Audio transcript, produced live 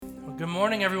Good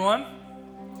morning, everyone.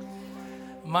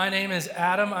 My name is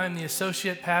Adam. I'm the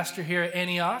associate pastor here at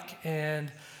Antioch,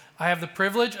 and I have the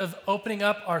privilege of opening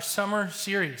up our summer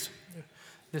series.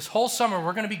 This whole summer,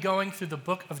 we're going to be going through the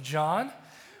book of John.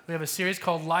 We have a series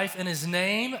called Life in His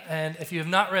Name, and if you have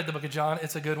not read the book of John,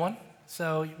 it's a good one.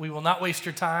 So we will not waste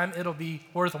your time. It'll be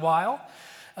worthwhile.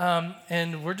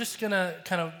 And we're just going to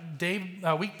kind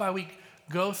of week by week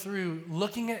go through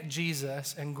looking at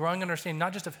Jesus and growing understanding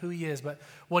not just of who he is, but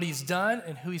what he's done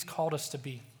and who he's called us to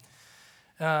be.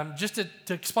 Just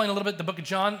to explain a little bit, the book of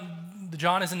John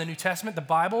is in the New Testament. The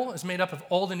Bible is made up of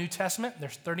Old and New Testament.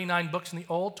 There's 39 books in the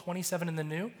Old, 27 in the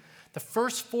New. The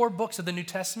first 4 books of the New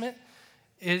Testament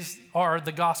are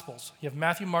the Gospels. You have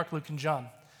Matthew, Mark, Luke, and John.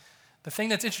 The thing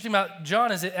that's interesting about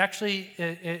John is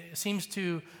it seems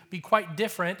to be quite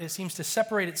different. It seems to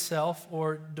separate itself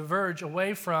or diverge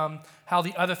away from how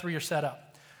the other 3 are set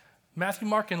up. Matthew,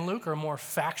 Mark, and Luke are more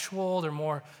factual. They're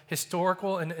more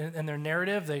historical in their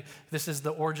narrative. This is the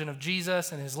origin of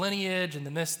Jesus and his lineage, and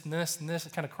then this and this and this.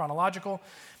 It's kind of chronological.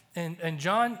 And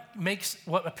John makes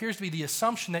what appears to be the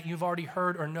assumption that you've already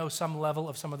heard or know some level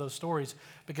of some of those stories,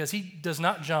 because he does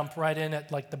not jump right in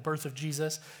at like the birth of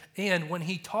Jesus. And when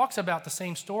he talks about the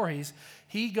same stories,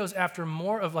 he goes after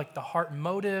more of like the heart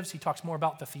motives. He talks more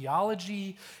about the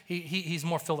theology. He's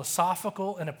more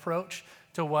philosophical in approach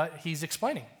to what he's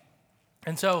explaining.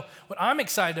 And so what I'm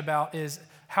excited about is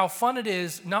how fun it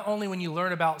is, not only when you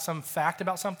learn about some fact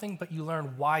about something, but you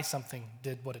learn why something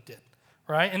did what it did.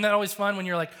 Right? Isn't that always fun when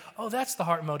you're like, oh, that's the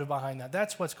heart motive behind that.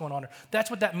 That's what's going on. Or that's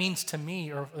what that means to me,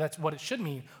 or that's what it should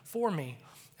mean for me.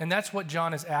 And that's what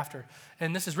John is after.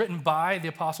 And this is written by the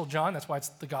Apostle John. That's why it's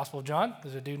the Gospel of John.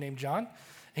 There's a dude named John.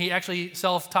 He actually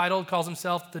self-titled, calls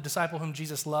himself the disciple whom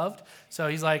Jesus loved. So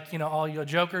he's like, all you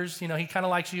jokers, he kind of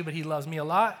likes you, but he loves me a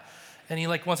lot. And he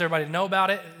wants everybody to know about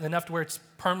it enough to where it's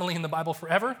permanently in the Bible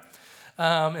forever.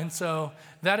 And so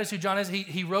that is who John is.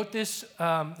 He wrote this.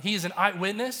 He is an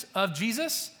eyewitness of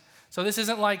Jesus. So this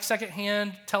isn't like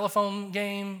secondhand telephone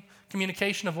game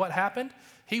communication of what happened.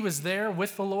 He was there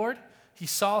with the Lord. He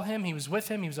saw him. He was with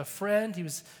him. He was a friend. He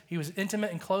was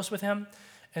intimate and close with him.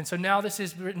 And so now this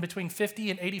is written between 50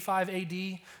 and 85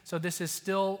 AD. So this is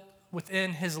still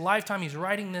within his lifetime. He's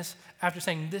writing this after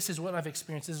saying, this is what I've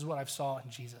experienced. This is what I've saw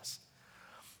in Jesus.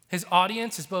 His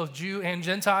audience is both Jew and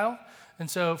Gentile. And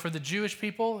so for the Jewish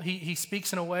people, he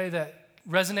speaks in a way that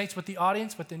resonates with the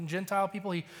audience. But then Gentile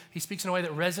people, he speaks in a way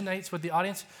that resonates with the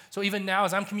audience. So even now,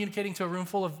 as I'm communicating to a room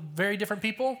full of very different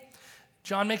people,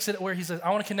 John makes it where he says, I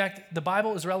want to connect. The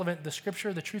Bible is relevant. The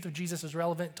scripture, the truth of Jesus is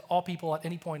relevant to all people at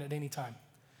any point, at any time.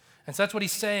 And so that's what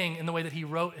he's saying in the way that he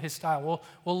wrote his style.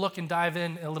 We'll look and dive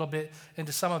in a little bit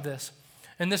into some of this.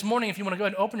 And this morning, if you want to go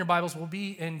ahead and open your Bibles, we'll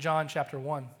be in John chapter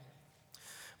 1.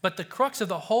 But the crux of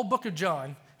the whole book of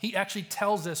John, he actually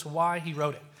tells us why he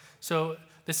wrote it. So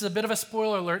this is a bit of a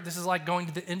spoiler alert. This is like going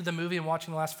to the end of the movie and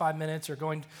watching the last 5 minutes, or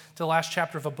going to the last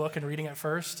chapter of a book and reading it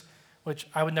first, which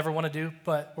I would never want to do,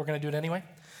 but we're going to do it anyway.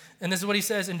 And this is what he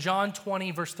says in John 20,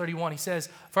 verse 31. He says,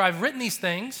 "For I've written these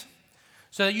things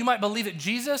so that you might believe that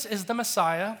Jesus is the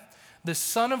Messiah, the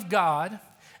Son of God,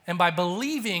 and by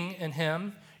believing in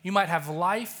him, you might have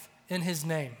life in his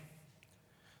name."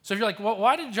 So if you're like, well,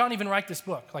 why did John even write this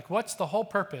book? Like, what's the whole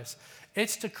purpose?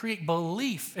 It's to create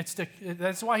belief.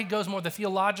 That's why he goes more the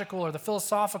theological or the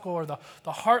philosophical or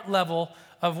the heart level,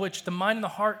 of which the mind and the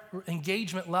heart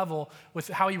engagement level with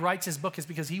how he writes his book is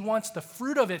because he wants the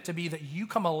fruit of it to be that you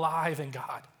come alive in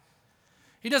God.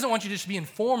 He doesn't want you to just be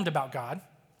informed about God.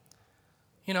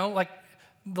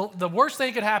 The worst thing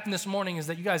that could happen this morning is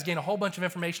that you guys gain a whole bunch of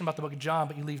information about the book of John,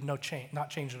 but you leave not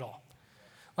changed at all.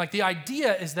 Like, the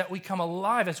idea is that we come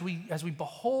alive as we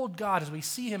behold God, as we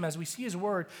see him, as we see his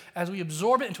word, as we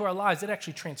absorb it into our lives. It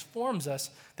actually transforms us,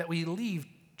 that we leave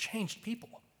changed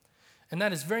people. And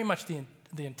that is very much the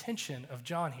intention of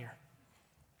John here.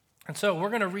 And so we're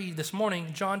going to read this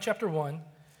morning John chapter 1,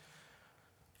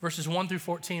 verses 1 through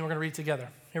 14. We're going to read together.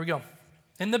 Here we go.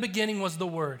 "In the beginning was the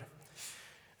Word,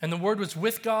 and the Word was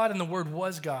with God, and the Word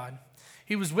was God.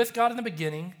 He was with God in the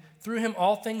beginning. Through him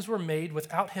all things were made.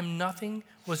 Without him nothing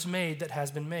was made that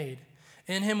has been made.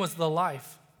 In him was the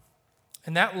life,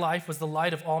 and that life was the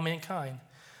light of all mankind.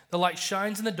 The light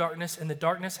shines in the darkness, and the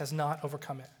darkness has not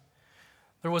overcome it.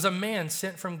 There was a man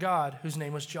sent from God whose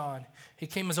name was John. He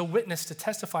came as a witness to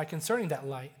testify concerning that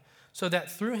light, so that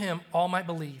through him all might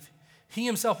believe. He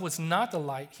himself was not the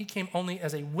light. He came only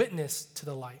as a witness to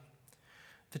the light.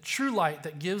 The true light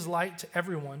that gives light to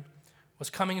everyone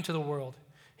was coming into the world.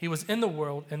 He was in the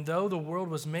world, and though the world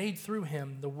was made through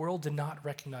him, the world did not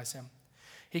recognize him.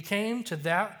 He came to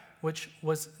that which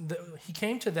was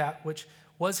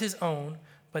his own,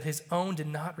 but his own did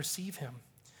not receive him.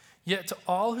 Yet to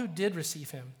all who did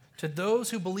receive him, to those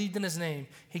who believed in his name,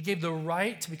 he gave the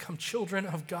right to become children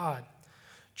of God.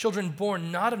 Children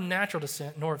born not of natural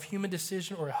descent, nor of human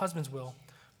decision or a husband's will,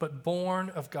 but born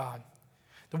of God.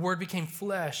 The Word became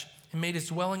flesh and made his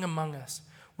dwelling among us.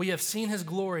 We have seen his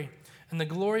glory, and the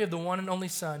glory of the one and only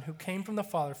Son, who came from the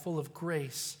Father, full of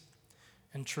grace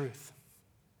and truth.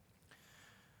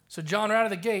 So John, right out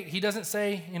of the gate, he doesn't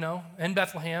say, in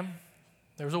Bethlehem,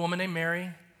 there was a woman named Mary,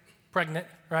 pregnant,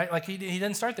 right? Like he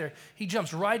didn't start there. He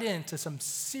jumps right into some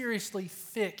seriously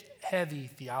thick, heavy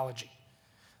theology.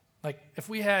 Like if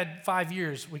we had 5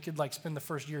 years, we could spend the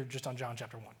first year just on John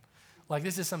chapter 1. Like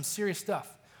this is some serious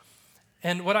stuff.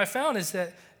 And what I found is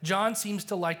that John seems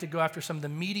to like to go after some of the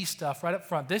meaty stuff right up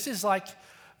front. This is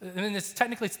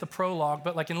technically it's the prologue,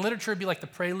 but in literature it'd be like the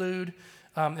prelude.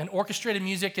 In orchestrated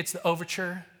music, it's the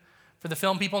overture. For the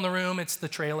film people in the room, it's the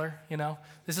trailer,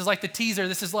 This is like the teaser.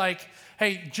 This is like,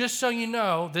 hey, just so you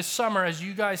know, this summer as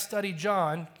you guys study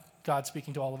John, God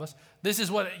speaking to all of us, this is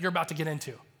what you're about to get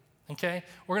into, okay?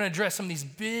 We're going to address some of these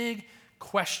big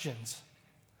questions.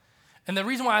 And the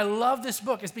reason why I love this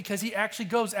book is because he actually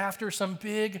goes after some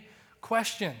big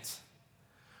questions.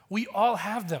 We all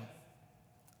have them.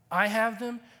 I have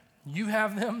them. You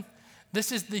have them.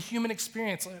 This is the human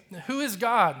experience. Who is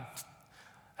God?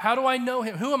 How do I know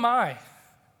him? Who am I?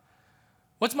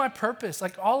 What's my purpose?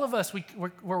 All of us,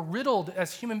 we're riddled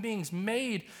as human beings,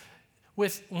 made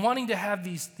with wanting to have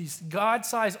these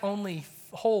God-sized only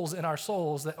holes in our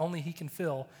souls that only he can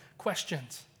fill,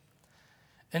 questions.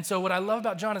 And so what I love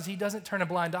about John is he doesn't turn a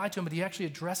blind eye to him, but he actually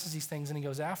addresses these things and he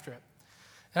goes after it.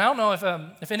 And I don't know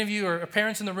if any of you are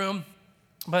parents in the room,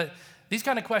 but these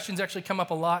kind of questions actually come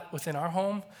up a lot within our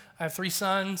home. I have 3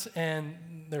 sons, and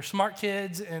they're smart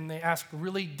kids, and they ask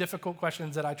really difficult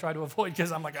questions that I try to avoid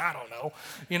because I'm like, I don't know,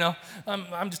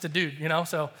 I'm just a dude,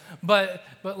 So, but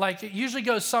it usually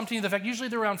goes something to the fact. Usually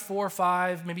they're around 4 or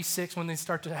 5, maybe 6 when they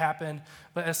start to happen.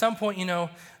 But at some point, one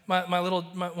of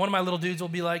my little dudes will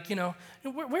be like,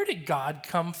 where did God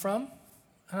come from?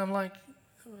 And I'm like,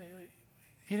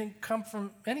 he didn't come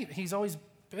from anything. He's always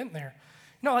been there.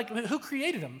 Who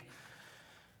created him?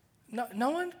 No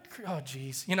one. Oh,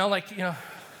 geez. No one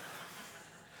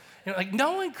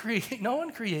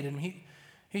created him.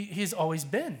 He's always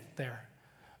been there.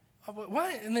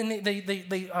 What? And then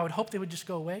they I would hope they would just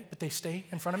go away, but they stay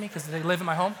in front of me because they live in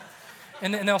my home,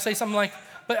 and they'll say something like,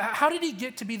 "But how did he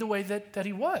get to be the way that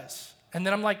he was?" And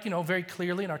then I'm like, very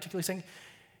clearly and articulately saying,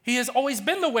 "He has always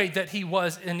been the way that he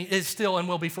was and is still and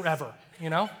will be forever."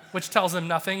 Which tells them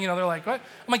nothing. They're like, "What?"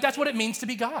 I'm like, "That's what it means to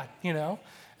be God."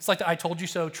 It's like the "I told you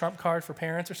so" Trump card for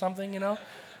parents or something, You're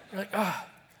like, ah.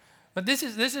 But this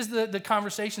is the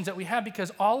conversations that we have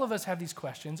because all of us have these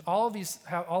questions. All of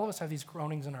us have these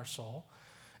groanings in our soul.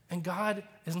 And God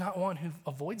is not one who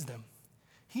avoids them.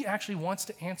 He actually wants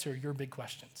to answer your big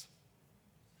questions.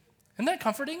 Isn't that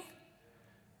comforting?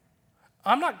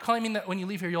 I'm not claiming that when you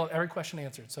leave here, you'll have every question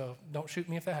answered. So don't shoot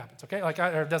me if that happens, okay? Or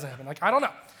it doesn't happen. I don't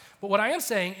know. But what I am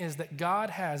saying is that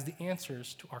God has the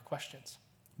answers to our questions,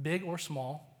 big or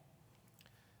small.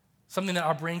 Something that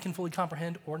our brain can fully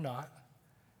comprehend or not.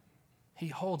 He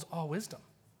holds all wisdom.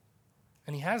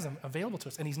 And he has them available to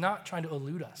us. And he's not trying to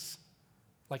elude us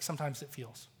like sometimes it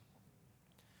feels.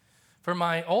 For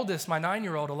my oldest, my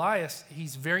 9-year-old, Elias,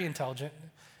 he's very intelligent.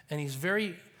 And he's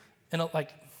very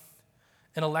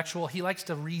intellectual. He likes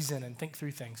to reason and think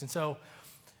through things. And so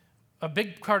a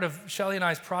big part of Shelly and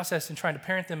I's process in trying to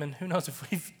parent them, and who knows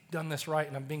if we've done this right,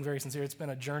 and I'm being very sincere, it's been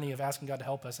a journey of asking God to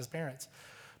help us as parents.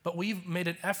 But we've made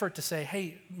an effort to say,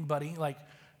 hey, buddy,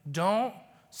 don't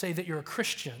say that you're a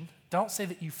Christian. Don't say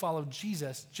that you follow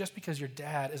Jesus just because your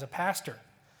dad is a pastor.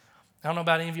 I don't know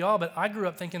about any of y'all, but I grew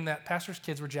up thinking that pastors'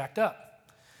 kids were jacked up.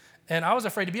 And I was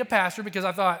afraid to be a pastor because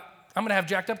I thought, I'm going to have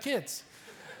jacked up kids.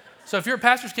 So if you're a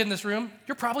pastor's kid in this room,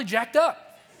 you're probably jacked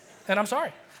up. And I'm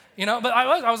sorry. But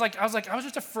I was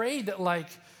just afraid that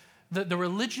the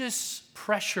religious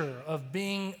pressure of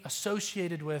being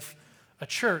associated with a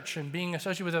church and being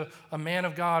associated with a man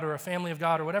of God or a family of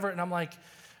God or whatever. And I'm like,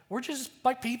 we're just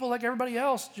like people like everybody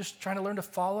else, just trying to learn to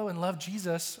follow and love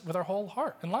Jesus with our whole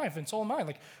heart and life and soul and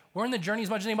mind. We're in the journey as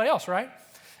much as anybody else, right?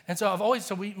 And so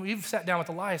we've sat down with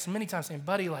Elias many times saying,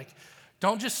 buddy,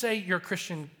 don't just say you're a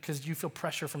Christian because you feel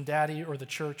pressure from daddy or the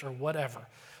church or whatever.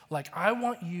 I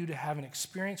want you to have an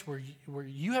experience where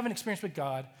you have an experience with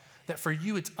God that for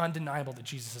you it's undeniable that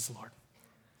Jesus is Lord.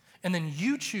 And then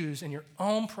you choose in your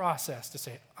own process to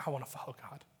say, I want to follow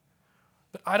God.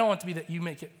 But I don't want it to be that you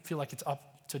make it feel like it's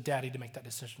up to daddy to make that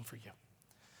decision for you.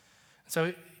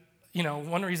 So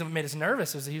one reason that made us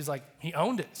nervous is he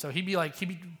owned it. So he'd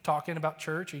be talking about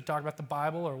church, or he'd talk about the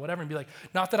Bible or whatever, and be like,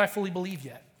 not that I fully believe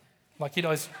yet.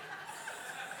 Just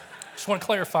want to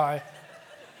clarify.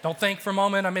 Don't think for a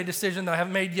moment I made a decision that I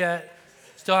haven't made yet.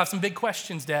 Still have some big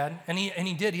questions, Dad. And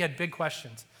he did. He had big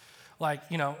questions.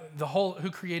 The whole who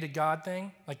created God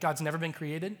thing, God's never been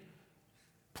created.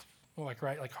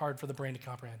 Hard for the brain to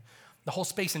comprehend. The whole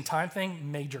space and time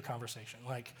thing, major conversation.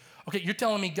 Okay, you're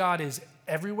telling me God is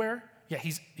everywhere? Yeah,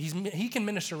 he can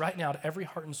minister right now to every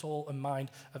heart and soul and mind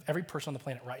of every person on the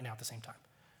planet right now at the same time.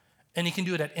 And he can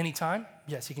do it at any time?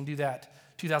 Yes, he can do that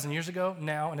 2,000 years ago,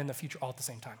 now, and in the future, all at the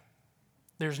same time.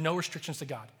 There's no restrictions to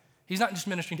God. He's not just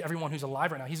ministering to everyone who's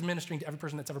alive right now. He's ministering to every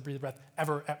person that's ever breathed a breath,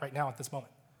 ever right now at this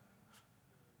moment.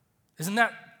 Isn't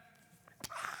that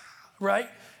right?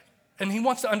 And he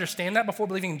wants to understand that before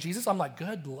believing in Jesus. I'm like,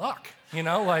 good luck,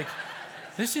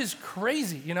 this is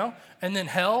crazy, And then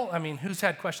hell, who's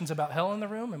had questions about hell in the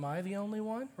room? Am I the only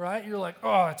one, right? You're like,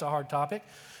 oh, it's a hard topic,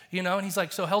 And he's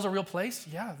like, so hell's a real place?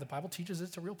 Yeah, the Bible teaches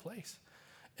it's a real place.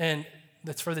 And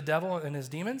that's for the devil and his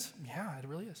demons? Yeah, it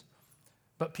really is.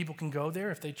 But people can go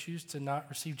there if they choose to not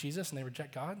receive Jesus and they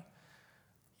reject God?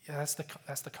 Yeah, that's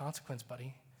the consequence,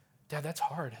 buddy. Dad, that's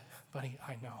hard, buddy.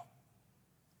 I know.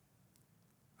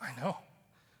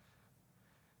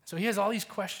 So he has all these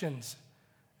questions,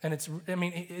 and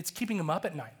it's keeping him up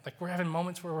at night. We're having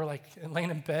moments where we're laying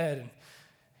in bed, and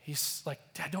he's like,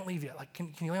 Dad, don't leave yet.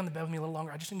 Can you lay on the bed with me a little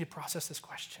longer? I just need to process this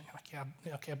question. I'm like,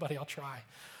 yeah, okay, buddy, I'll try.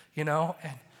 And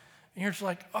you're just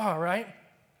like, oh, all right.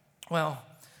 Well,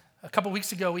 a couple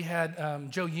weeks ago, we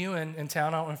had Joe Ewan in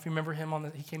town. I don't know if you remember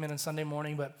him. He came in on Sunday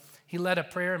morning, but he led a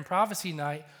prayer and prophecy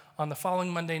night on the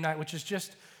following Monday night, which is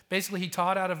just basically he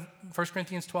taught out of 1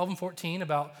 Corinthians 12 and 14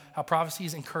 about how prophecy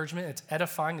is encouragement. It's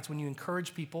edifying. It's when you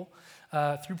encourage people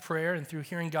through prayer and through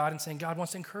hearing God and saying, God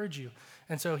wants to encourage you.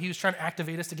 And so he was trying to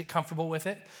activate us to get comfortable with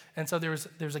it. And so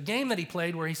there's a game that he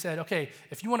played where he said, okay,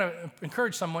 if you want to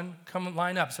encourage someone, come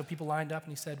line up. So people lined up,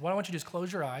 and he said, what I want you to do is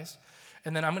close your eyes,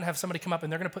 and then I'm going to have somebody come up,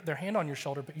 and they're going to put their hand on your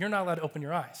shoulder, but you're not allowed to open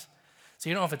your eyes. So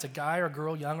you don't know if it's a guy or a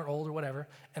girl, young or old or whatever.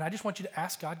 And I just want you to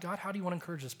ask God, how do you want to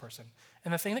encourage this person?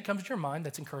 And the thing that comes to your mind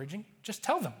that's encouraging, just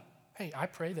tell them, hey, I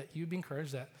pray that you be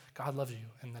encouraged that God loves you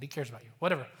and that he cares about you,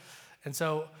 whatever. And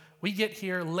so we get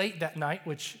here late that night,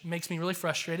 which makes me really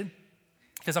frustrated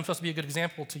because I'm supposed to be a good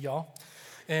example to y'all.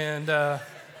 And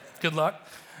good luck.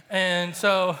 And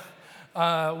so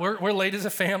we're late as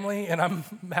a family, and I'm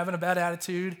having a bad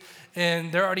attitude,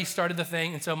 and they're already started the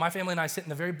thing. And so my family and I sit in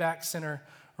the very back center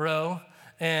row,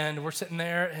 and we're sitting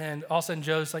there, and all of a sudden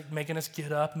Joe's making us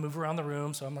get up and move around the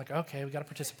room. So I'm like, okay, we got to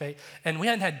participate. And we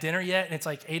hadn't had dinner yet, and it's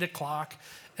 8 o'clock,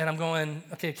 and I'm going,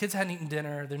 okay, kids hadn't eaten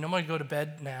dinner. They're normally go to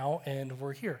bed now, and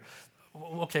we're here.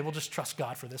 Okay, we'll just trust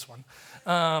God for this one.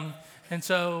 And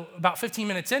so about 15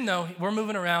 minutes in, though, we're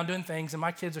moving around doing things, and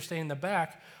my kids are staying in the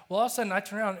back. Well, all of a sudden, I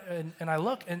turn around, and I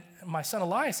look, and my son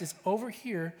Elias is over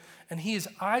here, and his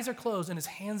eyes are closed, and his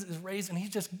hands is raised, and he's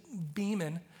just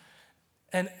beaming.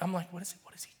 And I'm like, what is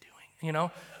he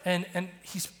doing? And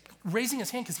he's raising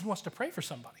his hand because he wants to pray for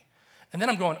somebody. And then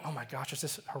I'm going, oh my gosh, is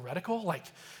this heretical?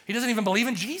 He doesn't even believe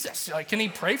in Jesus. Can he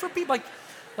pray for people?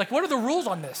 What are the rules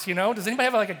on this? Does anybody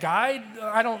have a guide?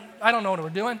 I don't know what we're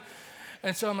doing.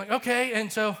 And so I'm like, okay. And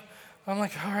so I'm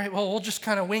like, all right, well, we'll just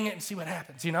kind of wing it and see what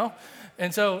happens,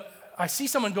 And so I see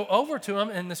someone go over to him,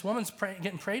 and this woman's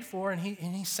getting prayed for, and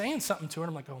he's saying something to her.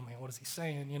 I'm like, oh man, what is he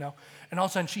saying, And all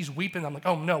of a sudden she's weeping. I'm like,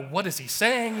 oh no, what is he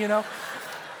saying,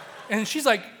 And she's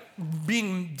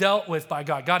being dealt with by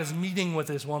God. God is meeting with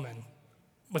this woman,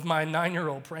 with my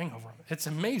 9-year-old praying over him. It's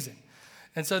amazing.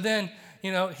 And so then,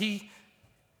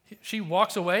 she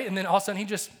walks away, and then all of a sudden he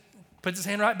just puts his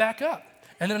hand right back up.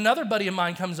 And then another buddy of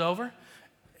mine comes over,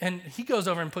 and he goes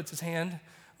over and puts his hand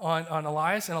on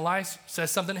Elias, and Elias says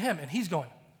something to him, and he's going,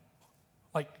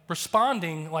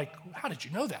 responding, how did you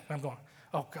know that? And I'm going,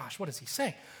 oh gosh, what is he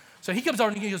saying? So he comes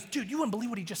over and he goes, dude, you wouldn't believe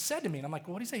what he just said to me. And I'm like,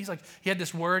 well, what did he say? He's like, he had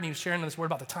this word, and he was sharing this word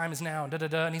about the time is now, and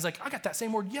da-da-da. And he's like, I got that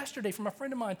same word yesterday from a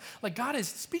friend of mine. God is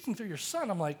speaking through your son.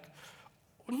 I'm like,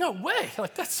 no way.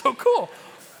 That's so cool.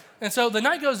 And so the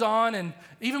night goes on, and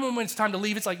even when it's time to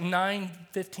leave, it's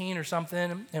 9:15 or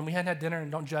something, and we hadn't had dinner,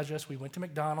 and don't judge us. We went to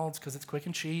McDonald's because it's quick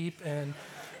and cheap, and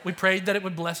we prayed that it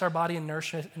would bless our body and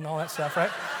nourish it and all that stuff,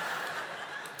 right?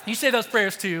 You say those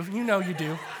prayers too. You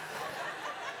do.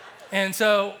 And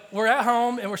so we're at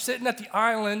home, and we're sitting at the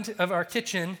island of our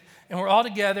kitchen, and we're all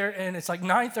together, and it's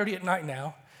 9:30 at night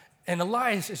now, and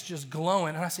Elias is just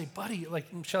glowing. And I say, buddy,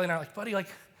 Shelly and I are buddy,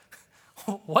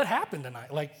 what happened tonight?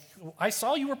 I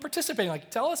saw you were participating.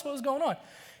 Tell us what was going on.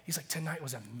 He's like, tonight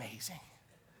was amazing.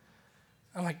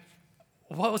 I'm like,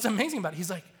 what was amazing about it?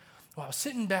 He's like, Well, I was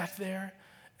sitting back there,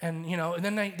 and and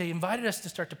then they invited us to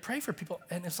start to pray for people,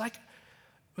 and it was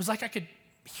like I could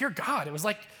hear God. It was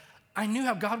like I knew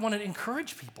how God wanted to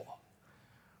encourage people.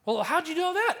 Well, how'd you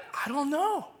know that? I don't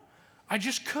know. I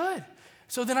just could.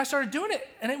 So then I started doing it,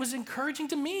 and it was encouraging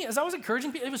to me. As I was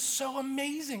encouraging people, it was so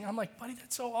amazing. I'm like, buddy,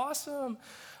 that's so awesome.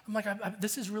 I'm like,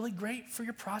 this is really great for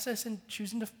your process in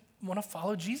choosing to want to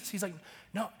follow Jesus. He's like,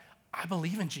 no, I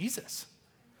believe in Jesus.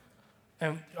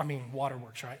 And I mean,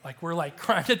 waterworks, right? Like we're like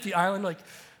crying at the island, like,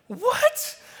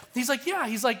 what? He's like, yeah.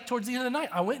 He's like, towards the end of the night,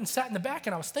 I went and sat in the back,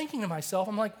 and I was thinking to myself,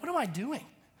 I'm like, what am I doing?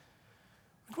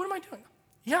 Like, what am I doing?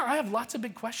 Yeah, I have lots of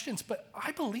big questions, but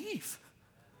I believe.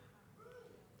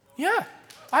 Yeah,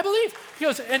 I believe. He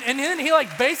goes, and then he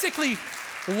like basically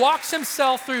walks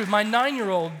himself through. My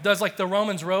 9-year-old does like the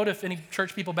Romans Road, if any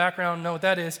church people background know what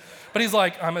that is. But he's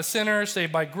like, I'm a sinner,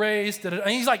 saved by grace. And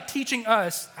he's like teaching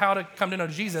us how to come to know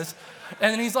Jesus.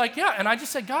 And then he's like, yeah. And I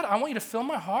just said, God, I want you to fill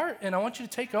my heart, and I want you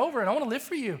to take over, and I want to live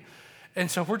for you.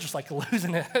 And so we're just like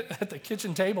losing it at the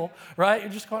kitchen table, right? You're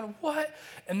just going, what?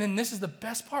 And then this is the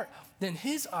best part. Then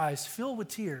his eyes fill with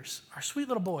tears, our sweet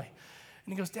little boy.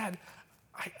 And he goes, Dad,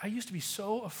 I used to be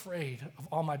so afraid of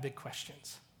all my big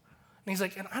questions. And he's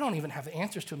like, and I don't even have the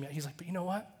answers to them yet. He's like, but you know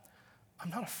what? I'm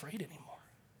not afraid anymore.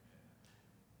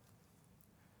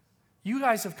 You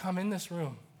guys have come in this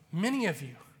room, many of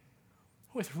you,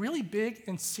 with really big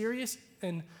and serious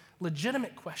and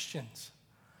legitimate questions.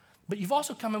 But you've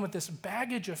also come in with this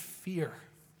baggage of fear,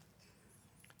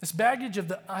 this baggage of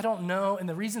the I don't know and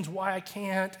the reasons why I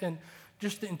can't and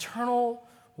just the internal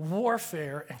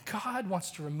warfare. And God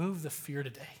wants to remove the fear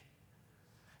today.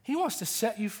 He wants to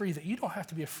set you free that you don't have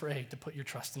to be afraid to put your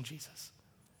trust in Jesus.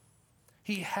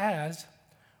 He has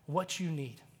what you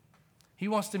need. He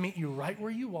wants to meet you right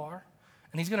where you are,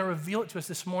 and he's going to reveal it to us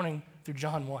this morning through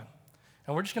John 1.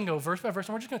 And we're just going to go verse by verse,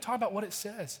 and we're just going to talk about what it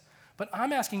says. But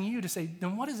I'm asking you to say,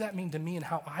 then what does that mean to me and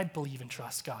how I believe and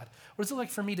trust God? What does it like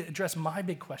for me to address my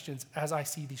big questions as I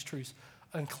see these truths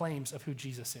and claims of who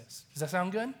Jesus is? Does that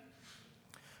sound good?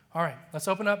 All right, let's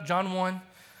open up John 1,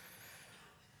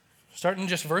 starting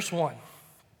just verse 1.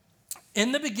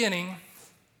 In the beginning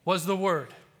was the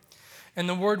Word, and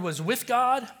the Word was with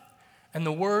God, and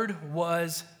the Word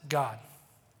was God.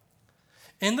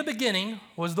 In the beginning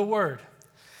was the Word,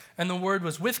 and the Word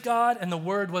was with God, and the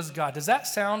Word was God. Does that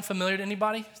sound familiar to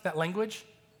anybody, that language?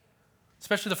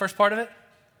 Especially the first part of it?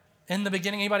 In the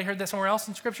beginning, anybody heard that somewhere else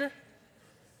in Scripture?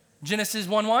 Genesis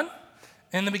 1:1.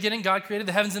 In the beginning, God created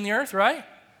the heavens and the earth, right?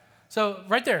 So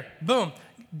right there, boom.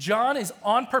 John is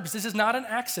on purpose. This is not an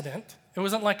accident. It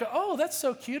wasn't like, oh, that's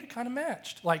so cute, it kind of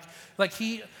matched. Like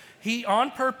he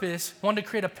on purpose wanted to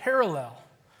create a parallel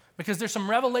because there's some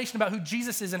revelation about who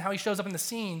Jesus is and how he shows up in the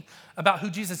scene about who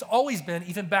Jesus has always been,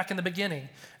 even back in the beginning.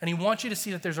 And he wants you to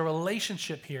see that there's a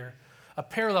relationship here, a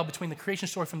parallel between the creation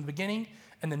story from the beginning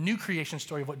and the new creation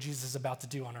story of what Jesus is about to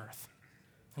do on earth.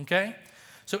 Okay?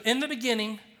 So in the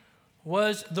beginning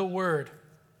was the Word.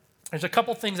 There's a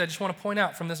couple things I just want to point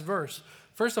out from this verse.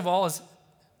 First of all is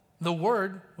the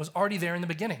Word was already there in the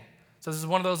beginning. So this is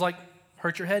one of those like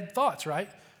hurt your head thoughts, right?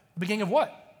 The beginning of what?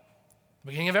 The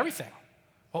beginning of everything.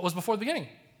 What was before the beginning?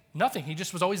 Nothing. He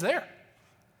just was always there.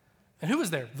 And who was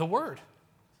there? The Word.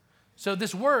 So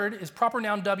this Word is proper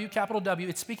noun W, capital W.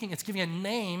 It's giving a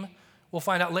name, we'll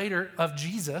find out later, of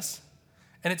Jesus.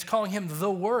 And it's calling him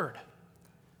the Word.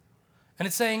 And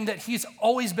it's saying that he's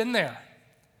always been there.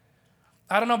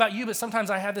 I don't know about you, but sometimes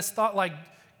I have this thought like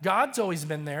God's always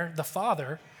been there, the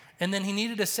Father, and then he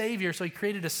needed a Savior, so he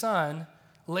created a Son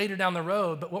later down the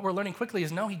road. But what we're learning quickly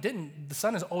is no, he didn't. The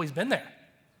Son has always been there.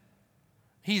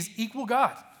 He's equal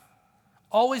God,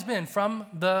 always been from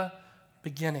the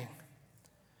beginning.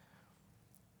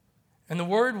 And the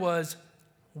Word was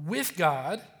with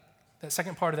God, that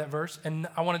second part of that verse, and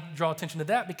I want to draw attention to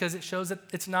that because it shows that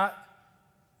it's not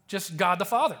just God the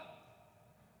Father,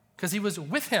 because he was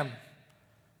with him.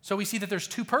 So we see that there's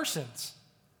two persons.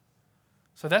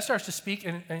 So that starts to speak,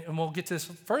 and we'll get to this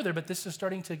further, but this is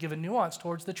starting to give a nuance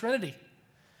towards the Trinity.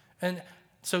 And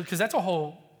so, because that's a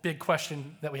whole big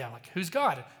question that we have, like, who's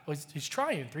God? Well, he's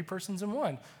triune, three persons in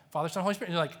one. Father, Son, Holy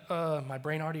Spirit. And you're like, my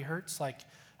brain already hurts. Like,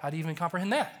 how do you even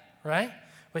comprehend that, right?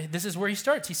 But this is where he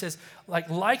starts. He says,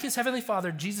 like his heavenly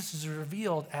Father, Jesus is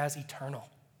revealed as eternal.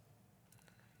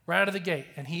 Right out of the gate.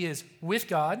 And he is with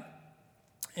God,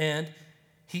 and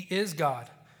he is God.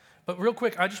 But real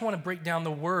quick, I just want to break down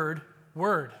the word,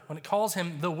 when it calls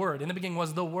him the Word. In the beginning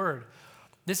was the Word.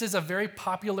 This is a very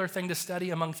popular thing to study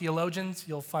among theologians.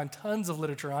 You'll find tons of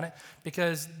literature on it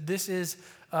because this is,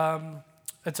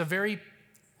 it's a very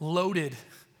loaded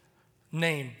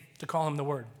name to call him the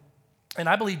Word. And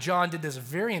I believe John did this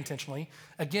very intentionally,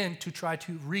 again, to try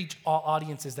to reach all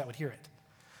audiences that would hear it.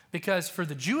 Because for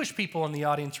the Jewish people in the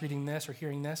audience reading this or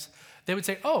hearing this, they would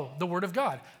say, oh, the Word of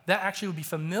God. That actually would be a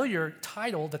familiar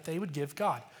title that they would give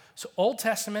God. So Old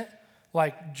Testament,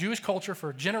 like Jewish culture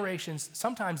for generations,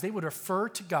 sometimes they would refer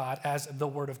to God as the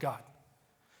Word of God.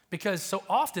 Because so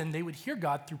often they would hear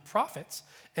God through prophets,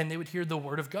 and they would hear the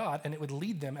Word of God, and it would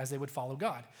lead them as they would follow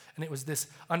God. And it was this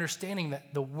understanding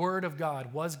that the Word of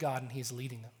God was God, and He's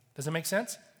leading them. Does that make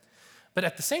sense? But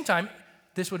at the same time,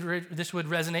 this would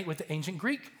resonate with the ancient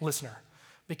Greek listener,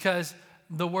 because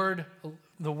the word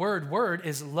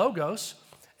is logos,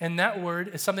 and that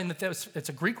word is something it's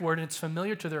a Greek word, and it's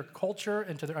familiar to their culture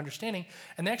and to their understanding.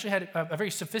 And they actually had a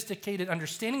very sophisticated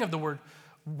understanding of the word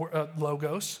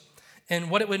logos. And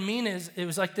what it would mean is it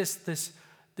was like this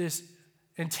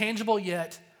intangible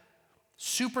yet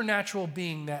supernatural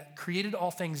being that created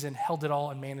all things and held it all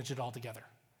and managed it all together.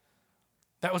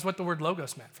 That was what the word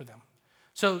logos meant for them.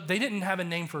 So they didn't have a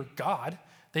name for God.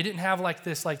 They didn't have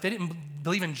they didn't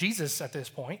believe in Jesus at this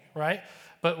point, right?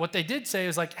 But what they did say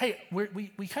is like, hey,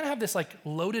 we kind of have this like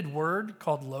loaded word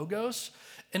called logos,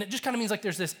 and it just kind of means like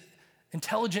there's this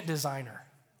intelligent designer.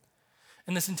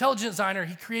 And this intelligent designer,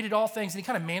 he created all things, and he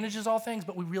kind of manages all things,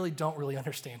 but we really don't really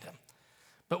understand him.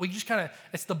 But we just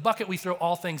it's the bucket we throw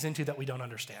all things into that we don't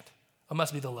understand. It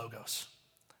must be the logos.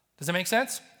 Does that make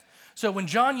sense? So when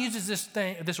John uses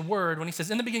this word, when he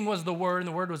says, in the beginning was the Word, and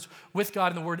the Word was with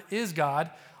God, and the Word is God,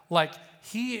 like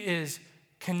he is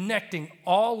connecting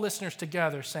all listeners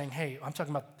together saying, hey, I'm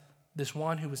talking about this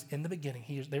one who was in the beginning.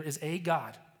 There is a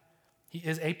God. He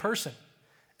is a person,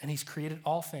 and he's created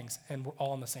all things, and we're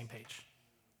all on the same page.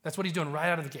 That's what he's doing right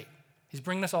out of the gate. He's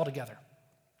bringing us all together.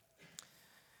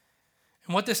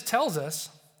 And what this tells us,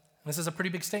 and this is a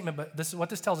pretty big statement, but this is what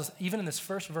this tells us, even in this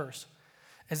first verse,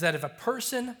 is that if a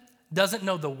person doesn't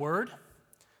know the Word,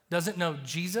 doesn't know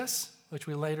Jesus, which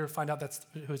we later find out that's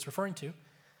who it's referring to,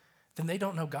 then they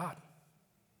don't know God.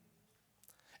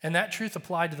 And that truth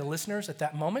applied to the listeners at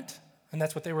that moment, and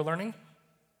that's what they were learning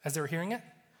as they were hearing it.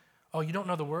 Oh, you don't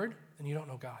know the Word, then you don't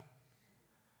know God.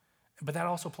 But that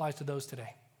also applies to those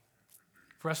today.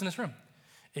 For us in this room,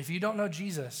 if you don't know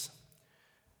Jesus,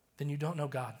 then you don't know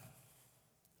God.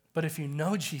 But if you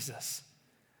know Jesus,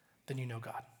 then you know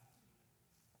God.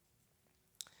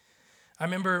 I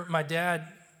remember my dad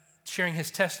sharing his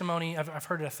testimony. I've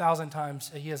heard it 1,000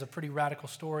 times. He has a pretty radical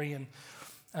story, and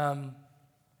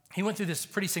he went through this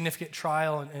pretty significant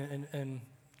trial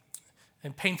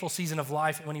and painful season of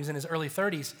life when he was in his early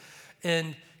 30s,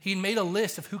 and he made a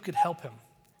list of who could help him.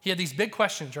 He had these big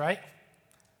questions, right?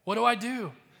 What do I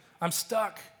do? I'm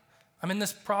stuck. I'm in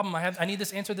this problem. I need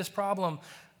this answer to this problem.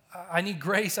 I need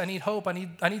grace. I need hope. I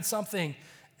need something.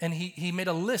 And he made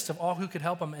a list of all who could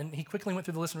help him, and he quickly went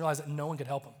through the list and realized that no one could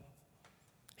help him.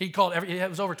 He called it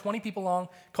was over 20 people long,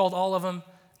 called all of them.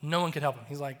 No one could help him.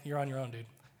 He's like, you're on your own, dude.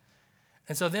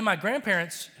 And so then my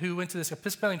grandparents, who went to this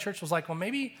Episcopalian church, was like, well,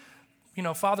 maybe,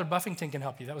 Father Buffington can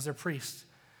help you. That was their priest.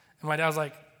 And my dad was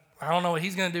like, I don't know what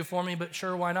he's going to do for me, but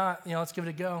sure, why not? Let's give it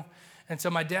a go. And so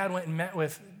my dad went and met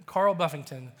with Carl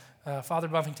Buffington, Father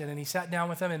Buffington, and he sat down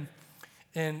with him,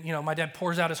 and my dad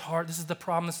pours out his heart. This is the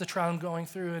problem. This is the trial I'm going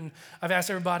through, and I've asked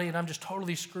everybody, and I'm just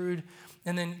totally screwed.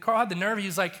 And then Carl had the nerve.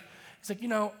 He's like,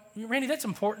 Randy, that's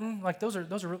important. Like those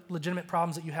are legitimate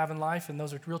problems that you have in life, and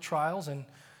those are real trials, and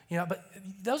but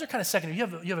those are kind of secondary.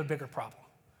 You have a bigger problem.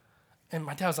 And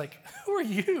my dad was like, who are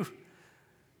you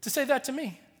to say that to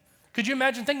me? Could you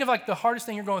imagine, think of like the hardest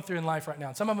thing you're going through in life right now.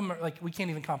 And some of them are like, we can't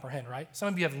even comprehend, right? Some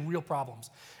of you have real problems.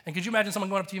 And could you imagine someone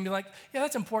going up to you and be like, yeah,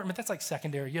 that's important, but that's like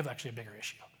secondary. You have actually a bigger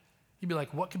issue. You'd be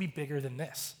like, what could be bigger than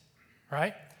this,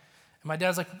 right? And my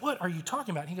dad's like, what are you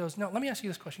talking about? And he goes, no, let me ask you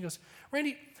this question. He goes,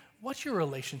 Randy, what's your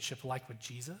relationship like with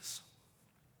Jesus?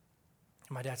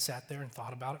 And my dad sat there and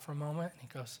thought about it for a moment, and he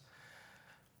goes,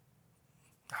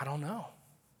 I don't know.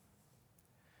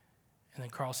 And then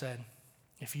Carl said,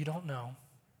 if you don't know,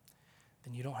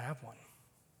 then you don't have one.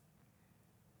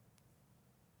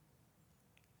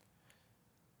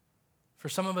 For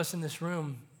some of us in this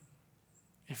room,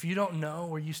 if you don't know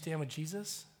where you stand with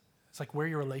Jesus, it's like where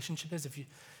your relationship is.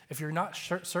 If you're not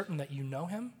certain that you know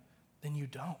him, then you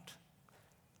don't.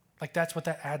 Like that's what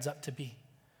that adds up to be.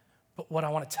 But what I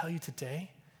want to tell you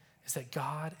today is that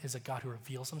God is a God who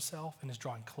reveals himself and is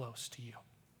drawing close to you.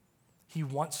 He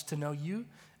wants to know you,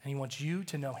 and he wants you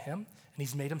to know him, and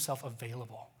he's made himself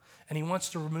available. And he wants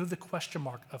to remove the question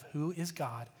mark of who is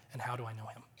God and how do I know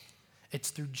him? It's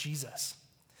through Jesus.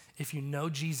 If you know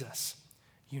Jesus,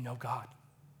 you know God.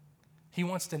 He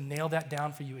wants to nail that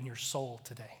down for you in your soul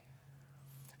today.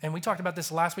 And we talked about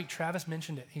this last week. Travis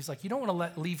mentioned it. He's like, you don't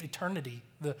want to leave eternity,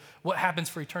 what happens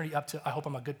for eternity up to, I hope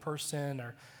I'm a good person,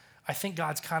 or I think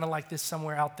God's kind of like this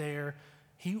somewhere out there.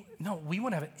 No, we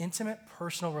want to have an intimate,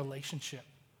 personal relationship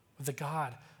with the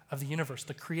God of the universe,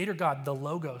 the creator God, the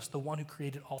Logos, the one who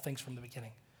created all things from the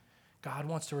beginning. God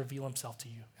wants to reveal himself to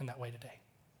you in that way today.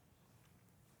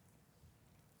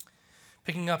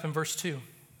 Picking up in verse 2.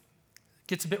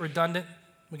 Gets a bit redundant.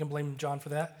 We can blame John for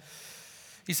that.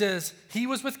 He says, he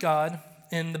was with God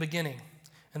in the beginning.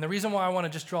 And the reason why I want to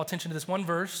just draw attention to this one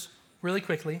verse really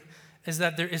quickly is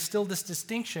that there is still this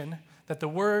distinction that the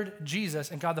word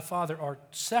Jesus and God the Father are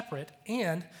separate,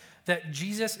 and that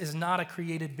Jesus is not a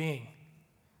created being.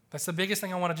 That's the biggest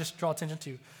thing I want to just draw attention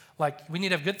to. Like, we need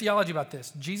to have good theology about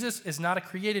this. Jesus is not a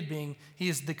created being. He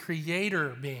is the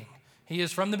creator being. He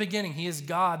is from the beginning. He is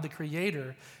God, the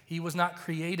creator. He was not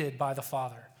created by the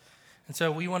Father. And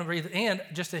so we want to read, and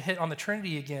just to hit on the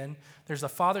Trinity again, there's the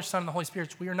Father, Son, and the Holy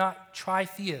Spirit. We are not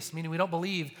tritheists, meaning we don't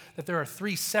believe that there are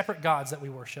three separate gods that we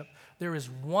worship. There is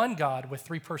one God with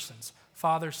three persons,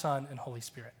 Father, Son, and Holy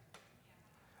Spirit.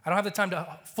 I don't have the time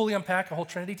to fully unpack a whole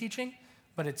Trinity teaching,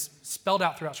 but it's spelled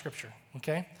out throughout Scripture,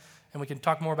 okay? And we can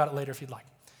talk more about it later if you'd like.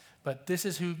 But this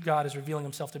is who God is revealing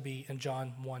himself to be in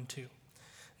John 1:2.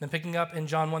 Then picking up in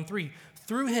John 1:3,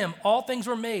 through him all things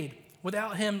were made.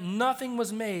 Without him nothing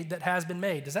was made that has been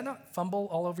made. Does that not fumble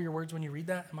all over your words when you read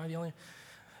that? Am I the only?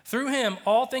 Through him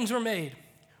all things were made.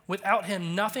 Without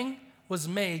him nothing was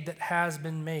made that has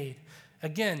been made.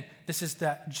 Again, this is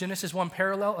that Genesis 1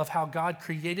 parallel of how God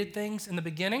created things in the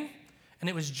beginning, and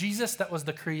it was Jesus that was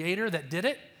the creator that did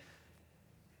it.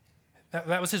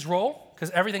 That was his role, because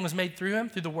everything was made through him,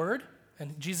 through the Word,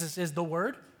 and Jesus is the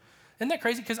Word. Isn't that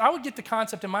crazy? Because I would get the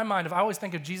concept in my mind of, I always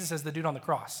think of Jesus as the dude on the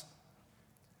cross.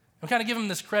 I'm kind of giving him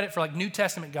this credit for like New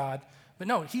Testament God, but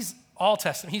no, he's all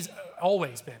Testament. He's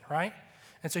always been, right?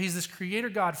 And so he's this creator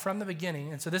God from the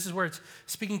beginning. And so this is where it's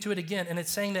speaking to it again. And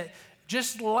it's saying that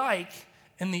just like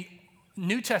in the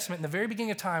New Testament, in the very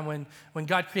beginning of time, when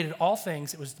God created all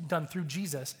things, it was done through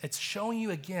Jesus. It's showing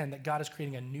you again that God is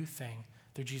creating a new thing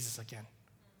through Jesus again.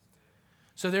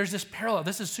 So there's this parallel.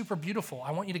 This is super beautiful.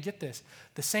 I want you to get this.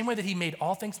 The same way that he made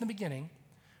all things in the beginning,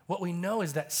 what we know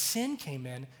is that sin came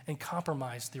in and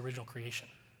compromised the original creation.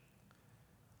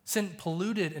 Sin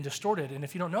polluted and distorted. And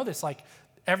if you don't know this, like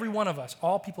every one of us,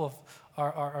 all people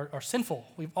are sinful.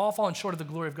 We've all fallen short of the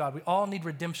glory of God. We all need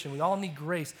redemption. We all need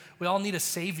grace. We all need a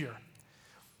Savior.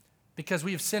 Because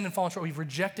we have sinned and fallen short. We've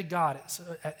rejected God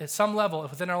at some level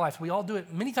within our lives. We all do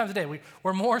it many times a day.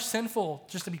 We're more sinful,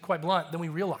 just to be quite blunt, than we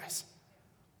realize.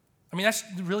 I mean, that's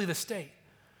really the state.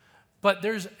 But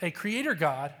there's a creator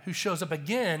God who shows up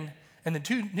again in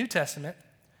the New Testament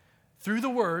through the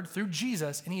Word, through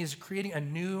Jesus, and he is creating a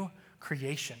new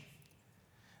creation.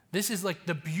 This is like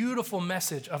the beautiful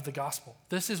message of the gospel.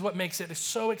 This is what makes it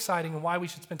so exciting and why we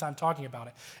should spend time talking about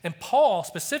it. And Paul,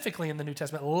 specifically in the New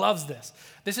Testament, loves this.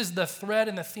 This is the thread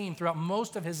and the theme throughout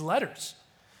most of his letters,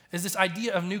 is this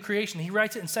idea of new creation. He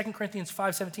writes it in 2 Corinthians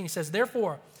 5:17. He says,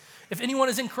 therefore, if anyone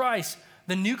is in Christ,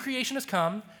 the new creation has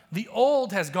come, the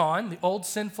old has gone, the old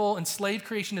sinful enslaved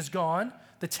creation is gone,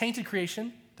 the tainted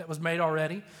creation that was made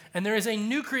already, and there is a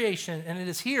new creation, and it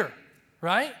is here,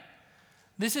 right?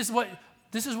 This is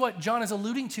what John is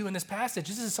alluding to in this passage.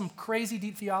 This is some crazy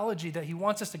deep theology that he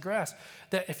wants us to grasp,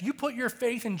 that if you put your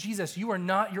faith in Jesus, you are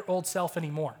not your old self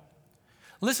anymore.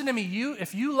 Listen to me,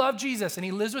 if you love Jesus and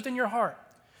he lives within your heart,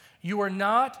 you are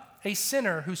not a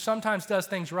sinner who sometimes does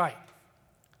things right.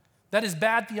 That is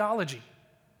bad theology.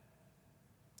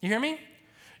 You hear me?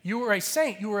 You are a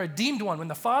saint. You are a redeemed one. When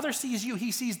the Father sees you,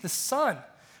 he sees the Son,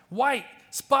 white,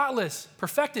 spotless,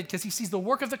 perfected, because he sees the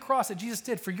work of the cross that Jesus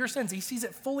did for your sins. He sees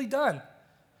it fully done.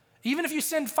 Even if you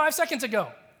sinned 5 seconds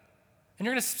ago, and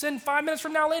you're going to sin 5 minutes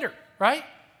from now later, right?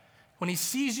 When he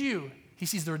sees you, he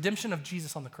sees the redemption of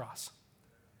Jesus on the cross.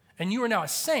 And you are now a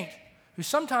saint who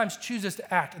sometimes chooses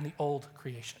to act in the old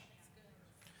creation.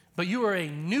 But you are a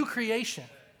new creation.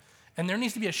 And there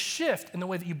needs to be a shift in the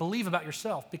way that you believe about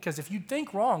yourself, because if you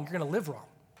think wrong, you're going to live wrong.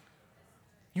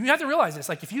 You have to realize this.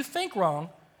 Like, if you think wrong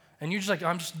and you're just like,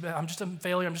 I'm just a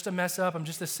failure, I'm just a mess up, I'm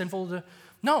just a sinful.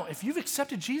 No, if you've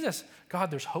accepted Jesus,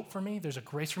 God, there's hope for me, there's a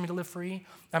grace for me to live free,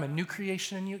 I'm a new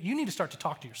creation in you. You need to start to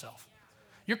talk to yourself.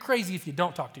 You're crazy if you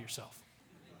don't talk to yourself,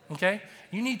 okay?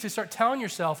 You need to start telling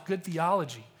yourself good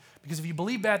theology, because if you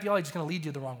believe bad theology, it's going to lead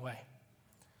you the wrong way.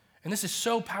 And this is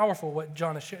so powerful what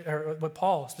what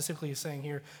Paul specifically is saying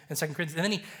here in 2 Corinthians.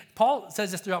 And then Paul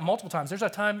says this throughout multiple times. There's a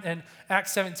time in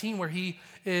Acts 17 where he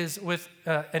is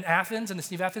in Athens, in the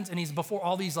city of Athens, and he's before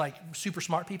all these like super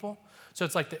smart people. So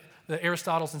it's like the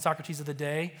Aristotles and Socrates of the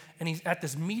day, and he's at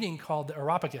this meeting called the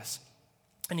Areopagus.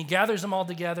 And he gathers them all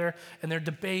together, and they're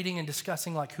debating and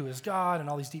discussing like who is God and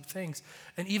all these deep things.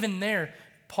 And even there,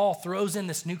 Paul throws in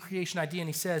this new creation idea, and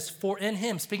he says, for in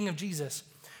him, speaking of Jesus,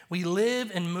 we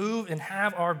live and move and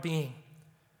have our being.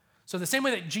 So the same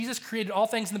way that Jesus created all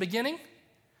things in the beginning,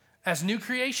 as new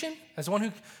creation, as one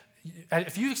who,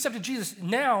 if you accepted Jesus,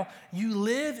 now you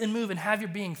live and move and have your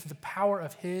being through the power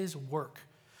of his work.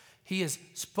 He has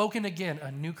spoken again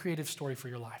a new creative story for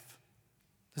your life.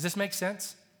 Does this make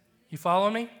sense? You follow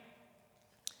me?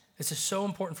 This is so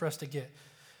important for us to get.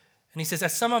 And he says,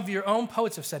 as some of your own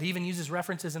poets have said, he even uses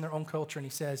references in their own culture, and he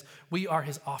says, we are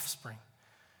his offspring.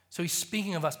 So he's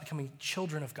speaking of us becoming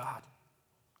children of God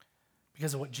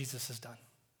because of what Jesus has done.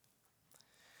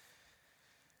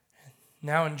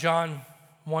 Now in John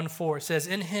 1:4, it says,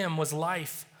 in him was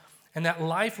life, and that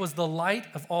life was the light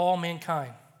of all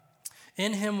mankind.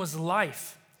 In him was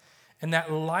life, and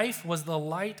that life was the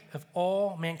light of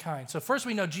all mankind. So first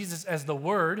we know Jesus as the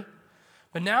Word,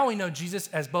 but now we know Jesus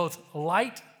as both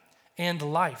light and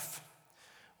life.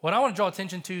 What I want to draw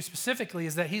attention to specifically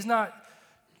is that he's not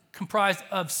comprised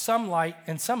of some light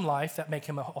and some life that make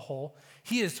him a whole.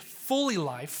 He is fully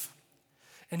life,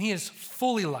 and he is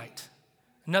fully light.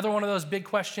 Another one of those big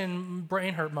question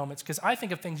brain hurt moments, because I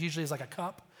think of things usually as like a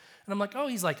cup. And I'm like, oh,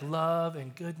 he's like love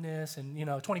and goodness and,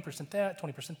 20% that,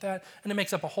 20% that, and it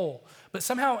makes up a whole. But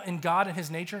somehow in God and his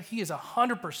nature, he is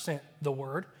 100% the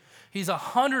Word. He's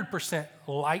 100%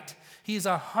 light. He's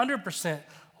 100%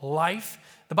 life.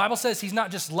 The Bible says he's not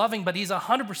just loving, but he's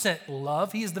 100%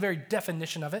 love. He is the very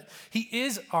definition of it. He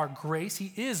is our grace.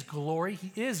 He is glory.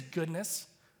 He is goodness,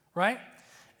 right?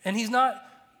 And he's not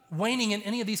waning in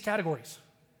any of these categories.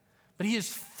 But he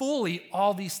is fully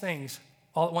all these things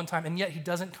all at one time, and yet he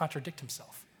doesn't contradict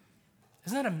himself.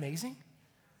 Isn't that amazing?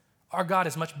 Our God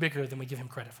is much bigger than we give him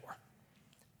credit for.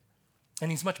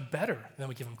 And he's much better than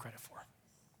we give him credit for.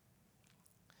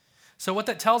 So what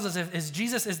that tells us is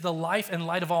Jesus is the life and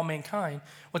light of all mankind.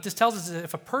 What this tells us is that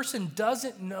if a person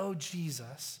doesn't know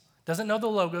Jesus, doesn't know the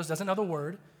Logos, doesn't know the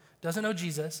Word, doesn't know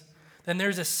Jesus, then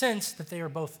there's a sense that they are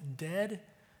both dead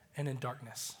and in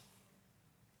darkness.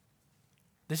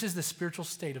 This is the spiritual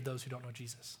state of those who don't know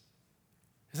Jesus.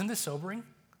 Isn't this sobering?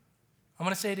 I'm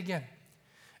going to say it again.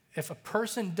 If a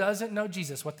person doesn't know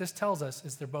Jesus, what this tells us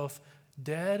is they're both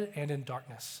dead and in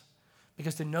darkness.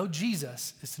 Because to know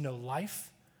Jesus is to know life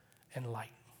and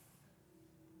light.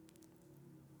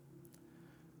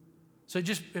 So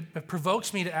it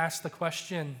provokes me to ask the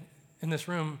question in this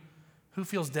room, who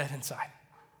feels dead inside?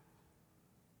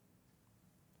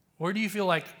 Where do you feel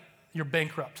like you're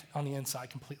bankrupt on the inside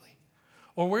completely?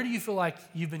 Or where do you feel like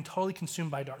you've been totally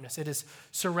consumed by darkness? It has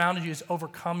surrounded you, it's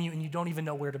overcome you, and you don't even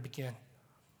know where to begin.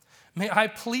 May I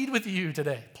plead with you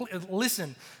today,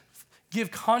 listen,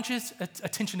 give conscious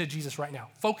attention to Jesus right now.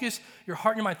 Focus your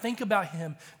heart and your mind. Think about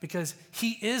him because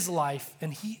he is life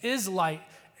and he is light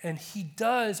and he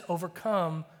does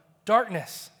overcome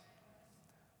darkness.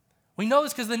 We know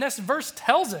this because the next verse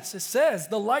tells us, it says,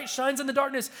 the light shines in the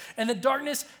darkness and the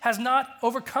darkness has not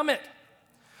overcome it.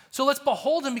 So let's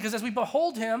behold him, because as we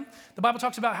behold him, the Bible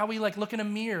talks about how we look in a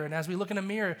mirror, and as we look in a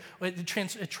mirror, it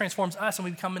transforms us and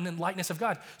we become in the likeness of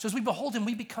God. So as we behold him,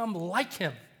 we become like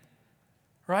him,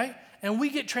 right? And we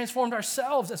get transformed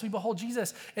ourselves as we behold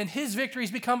Jesus, and his victories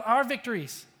become our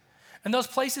victories. And those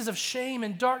places of shame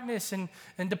and darkness and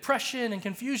depression and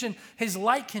confusion, his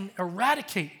light can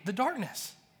eradicate the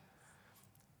darkness.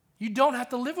 You don't have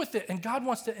to live with it, and God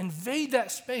wants to invade that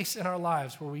space in our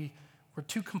lives where we're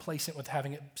too complacent with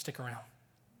having it stick around.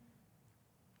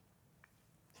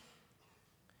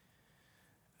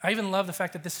 I even love the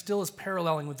fact that this still is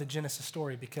paralleling with the Genesis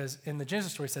story, because in the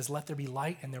Genesis story it says, let there be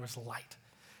light, and there was light.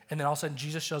 And then all of a sudden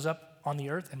Jesus shows up on the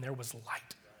earth and there was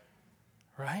light,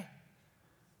 right?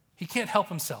 He can't help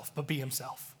himself but be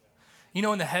himself. You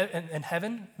know, in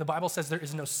heaven, the Bible says there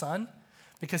is no sun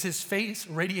because his face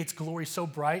radiates glory so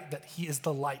bright that he is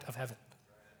the light of heaven.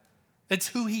 It's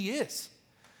who he is.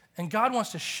 And God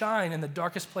wants to shine in the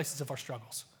darkest places of our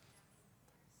struggles.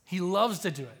 He loves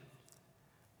to do it.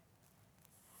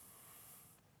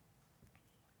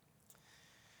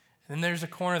 And then there's a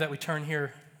corner that we turn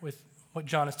here with what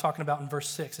John is talking about in verse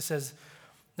 6. It says,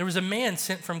 there was a man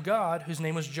sent from God whose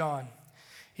name was John.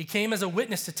 He came as a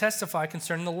witness to testify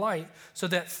concerning the light, so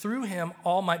that through him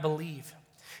all might believe.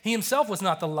 He himself was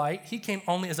not the light. He came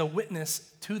only as a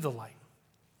witness to the light.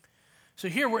 So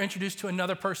here we're introduced to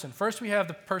another person. First we have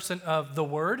the person of the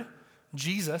Word,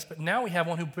 Jesus, but now we have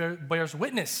one who bears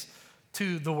witness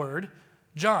to the Word,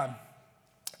 John.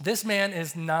 This man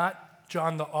is not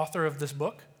John, the author of this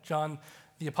book, John,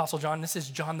 the Apostle John. This is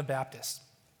John the Baptist.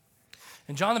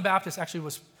 And John the Baptist actually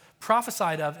was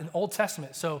prophesied of in the Old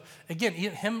Testament. So again,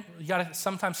 you got to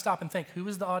sometimes stop and think, who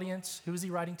is the audience? Who is he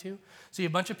writing to? So you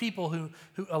have a bunch of people who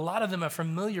a lot of them are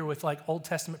familiar with like Old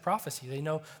Testament prophecy. They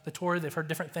know the Torah, they've heard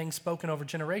different things spoken over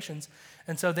generations.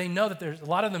 And so they know that a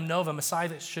lot of them know of a Messiah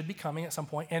that should be coming at some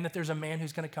point, and that there's a man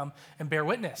who's going to come and bear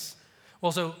witness.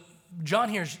 Well, so John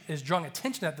here is drawing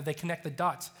attention to that they connect the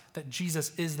dots, that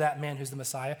Jesus is that man who's the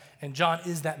Messiah, and John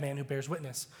is that man who bears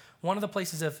witness. One of the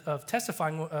places of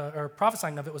testifying or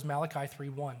prophesying of it was Malachi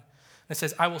 3:1. It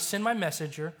says, I will send my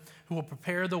messenger who will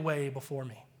prepare the way before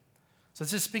me. So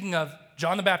this is speaking of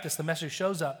John the Baptist. The message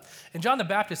shows up. And John the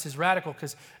Baptist is radical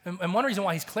because, and one reason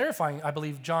why he's clarifying, I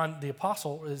believe John the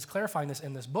Apostle is clarifying this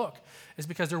in this book, is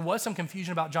because there was some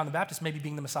confusion about John the Baptist maybe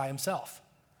being the Messiah himself.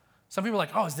 Some people are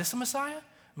like, oh, is this a Messiah?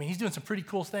 I mean, he's doing some pretty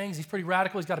cool things. He's pretty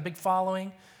radical. He's got a big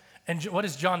following. And what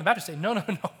does John the Baptist say? No.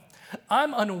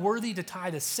 I'm unworthy to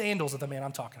tie the sandals of the man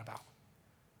I'm talking about.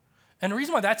 And the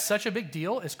reason why that's such a big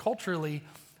deal is culturally,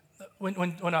 when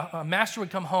a master would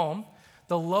come home,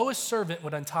 the lowest servant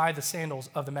would untie the sandals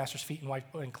of the master's feet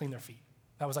and clean their feet.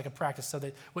 That was like a practice so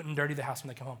they wouldn't dirty the house when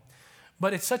they come home.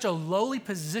 But it's such a lowly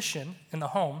position in the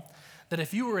home that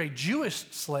if you were a Jewish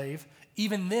slave,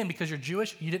 even then, because you're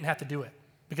Jewish, you didn't have to do it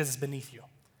because it's beneath you.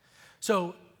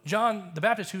 So John the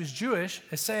Baptist, who is Jewish,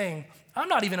 is saying, I'm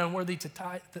not even unworthy to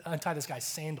untie this guy's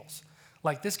sandals.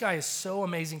 Like, this guy is so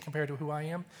amazing compared to who I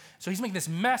am. So he's making this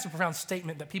massive, profound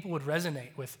statement that people would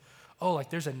resonate with. Oh, like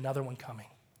there's another one coming.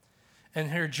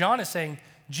 And here John is saying,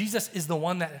 Jesus is the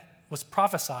one that was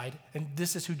prophesied, and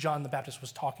this is who John the Baptist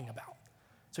was talking about.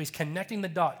 So he's connecting the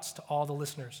dots to all the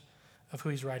listeners of who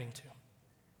he's writing to.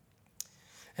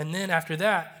 And then after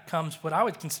that comes what I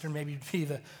would consider maybe to be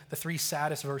the three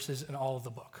saddest verses in all of the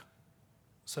book.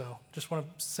 So just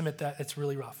want to submit that. It's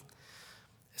really rough.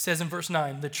 It says in verse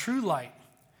 9, the true light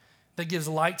that gives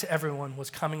light to everyone was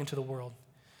coming into the world.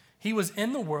 He was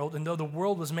in the world, and though the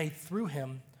world was made through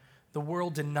him, the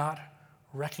world did not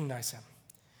recognize him.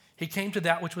 He came to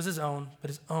that which was his own, but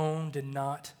his own did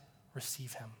not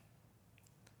receive him.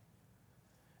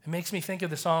 It makes me think of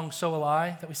the song So Will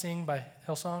I that we sing by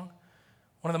Hillsong.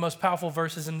 One of the most powerful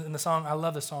verses in the song. I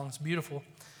love the song. It's beautiful.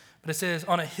 But it says,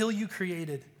 on a hill you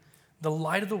created, the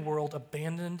light of the world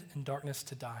abandoned in darkness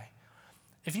to die.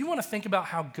 If you want to think about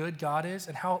how good God is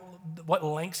and what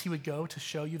lengths he would go to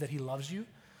show you that he loves you,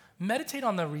 meditate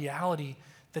on the reality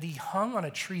that he hung on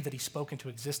a tree that he spoke into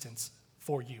existence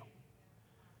for you.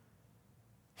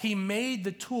 He made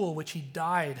the tool which he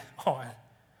died on,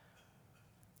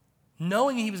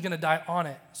 knowing he was going to die on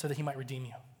it so that he might redeem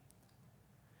you.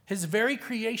 His very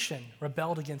creation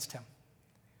rebelled against him.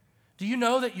 Do you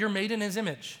know that you're made in his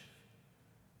image?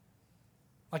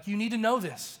 Like, you need to know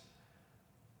this,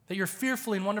 that you're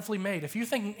fearfully and wonderfully made. If you're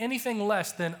thinking anything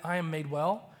less than I am made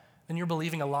well, then you're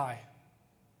believing a lie.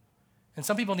 And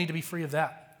some people need to be free of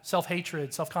that.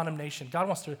 Self-hatred, self-condemnation. God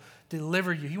wants to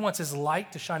deliver you. He wants his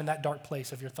light to shine in that dark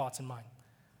place of your thoughts and mind.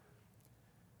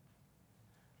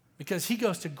 Because he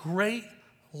goes to great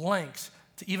lengths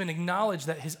to even acknowledge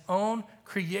that his own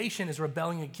creation is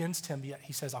rebelling against him, yet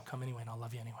he says, I'll come anyway and I'll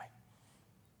love you anyway.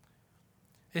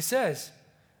 It says,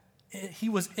 he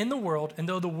was in the world, and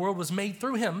though the world was made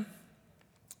through him,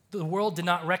 the world did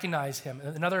not recognize him.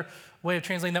 Another way of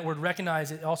translating that word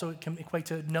recognize, it also can equate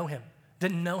to know him.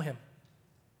 Didn't know him.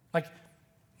 Like,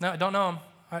 no, I don't know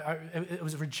him. It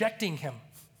was rejecting him.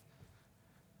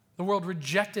 The world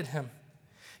rejected him.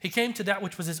 He came to that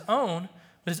which was his own,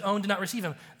 but his own did not receive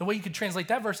him. The way you could translate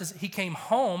that verse is he came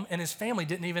home, and his family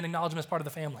didn't even acknowledge him as part of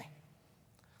the family.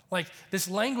 Like, this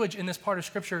language in this part of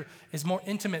Scripture is more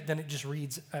intimate than it just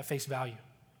reads at face value.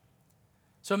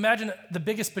 So imagine the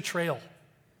biggest betrayal,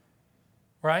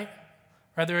 right?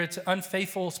 Whether it's an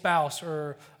unfaithful spouse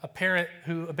or a parent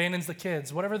who abandons the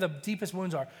kids, whatever the deepest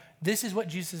wounds are, this is what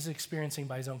Jesus is experiencing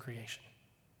by his own creation.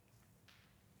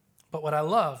 But what I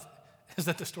love is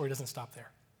that the story doesn't stop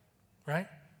there, right?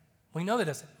 We know that it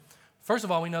doesn't. First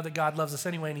of all, we know that God loves us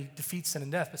anyway and he defeats sin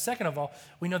and death. But second of all,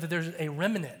 we know that there's a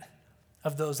remnant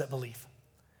of those that believe.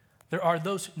 There are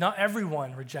those, not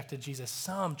everyone rejected Jesus.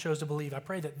 Some chose to believe. I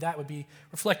pray that that would be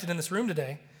reflected in this room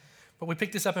today. But we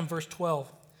pick this up in verse 12.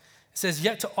 It says,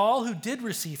 yet to all who did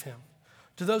receive him,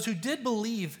 to those who did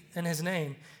believe in his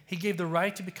name, he gave the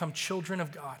right to become children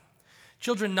of God.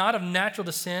 Children not of natural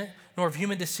descent, nor of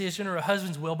human decision or a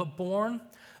husband's will, but born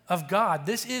of God.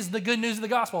 This is the good news of the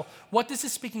gospel. What this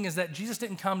is speaking is that Jesus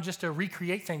didn't come just to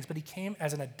recreate things, but he came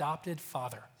as an adopted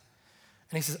father.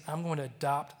 And he says, I'm going to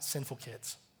adopt sinful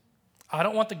kids. I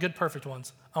don't want the good, perfect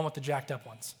ones. I want the jacked up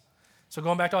ones. So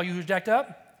going back to all you who's jacked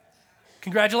up,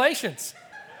 congratulations.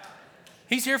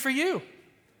 He's here for you.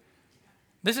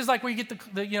 This is like where you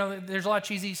get there's a lot of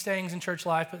cheesy sayings in church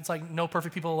life, but it's like no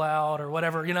perfect people allowed or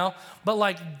whatever, But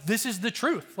like, this is the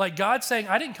truth. Like God's saying,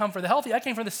 I didn't come for the healthy, I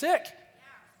came for the sick.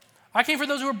 I came for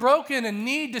those who are broken and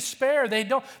need despair.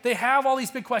 They have all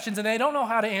these big questions and they don't know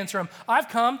how to answer them. I've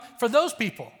come for those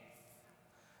people.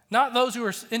 Not those who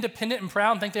are independent and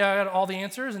proud and think they got all the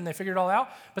answers and they figured it all out,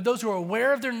 but those who are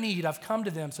aware of their need. I've come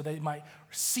to them so they might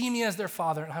see me as their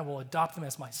father and I will adopt them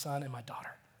as my son and my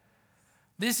daughter.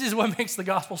 This is what makes the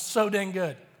gospel so dang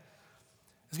good.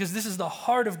 It's because this is the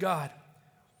heart of God.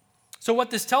 So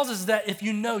what this tells us is that if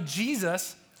you know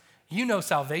Jesus, you know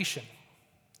salvation.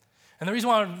 And the reason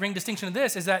why I want to bring distinction to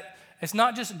this is that it's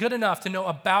not just good enough to know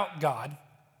about God.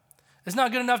 It's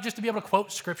not good enough just to be able to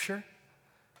quote scripture.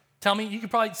 Some of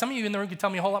you in the room could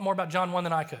tell me a whole lot more about John 1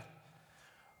 than I could.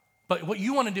 But what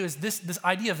you want to do is this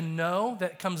idea of know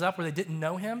that comes up where they didn't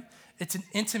know him, it's an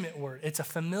intimate word. It's a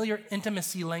familiar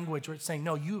intimacy language where it's saying,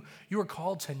 no, you are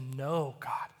called to know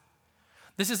God.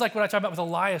 This is like what I talk about with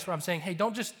Elias, where I'm saying, hey,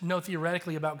 don't just know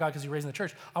theoretically about God because you're raised in the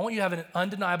church. I want you to have an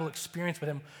undeniable experience with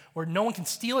him where no one can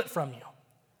steal it from you.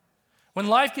 When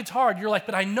life gets hard, you're like,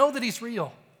 but I know that he's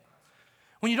real.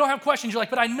 When you don't have questions, you're like,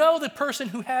 but I know the person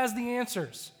who has the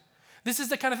answers. This is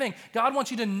the kind of thing. God wants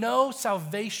you to know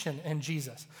salvation in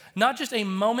Jesus. Not just a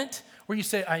moment where you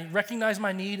say, I recognize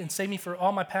my need and save me for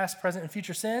all my past, present, and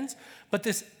future sins, but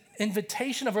this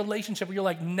invitation of relationship where you're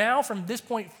like, now from this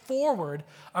point forward,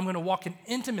 I'm going to walk in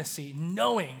intimacy,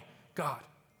 knowing God.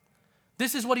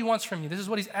 This is what he wants from you. This is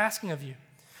what he's asking of you,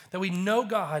 that we know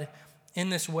God in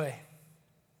this way.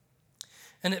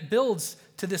 And it builds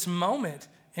to this moment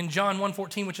in John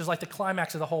 1:14, which is like the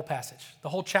climax of the whole passage, the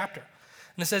whole chapter.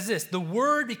 And it says this, the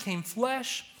Word became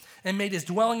flesh and made his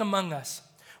dwelling among us.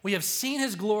 We have seen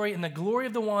his glory and the glory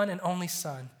of the one and only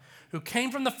Son, who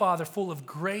came from the Father, full of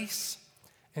grace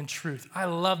and truth. I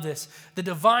love this. The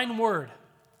divine Word,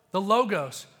 the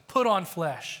Logos, put on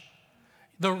flesh.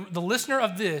 The listener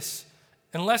of this,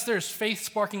 unless there's faith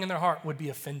sparking in their heart, would be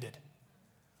offended.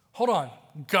 Hold on.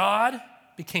 God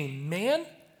became man?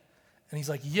 And he's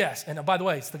like, yes. And by the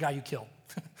way, it's the guy you killed.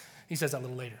 He says that a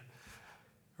little later.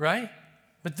 Right?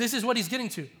 But this is what he's getting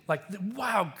to. Like,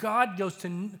 wow, God goes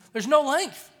to, there's no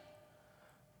length.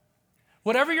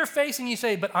 Whatever you're facing, you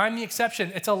say, but I'm the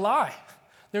exception. It's a lie.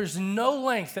 There's no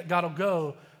length that God will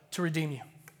go to redeem you.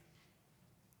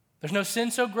 There's no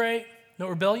sin so great, no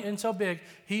rebellion so big.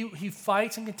 He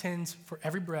fights and contends for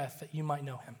every breath that you might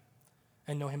know him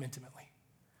and know him intimately.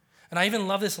 And I even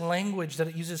love this language that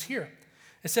it uses here.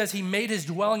 It says he made his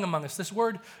dwelling among us. This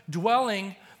word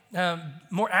dwelling,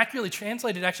 more accurately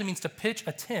translated, actually means to pitch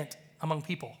a tent among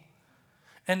people.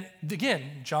 And again,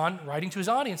 John writing to his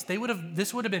audience,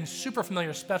 this would have been super familiar,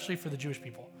 especially for the Jewish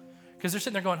people. Because they're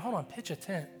sitting there going, hold on, pitch a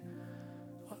tent.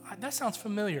 That sounds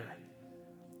familiar.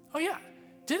 Oh yeah,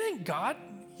 didn't God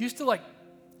used to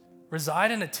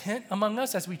reside in a tent among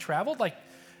us as we traveled?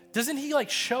 Doesn't he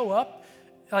show up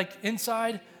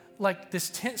inside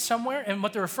this tent somewhere? And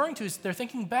what they're referring to is they're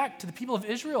thinking back to the people of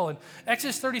Israel in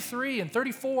Exodus 33 and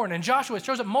 34 and in Joshua. It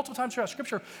shows up multiple times throughout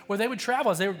Scripture where they would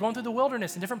travel as they were going through the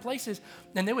wilderness in different places,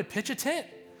 and they would pitch a tent.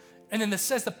 And then it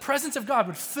says the presence of God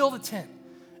would fill the tent,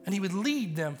 and he would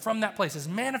lead them from that place, his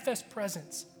manifest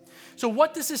presence. So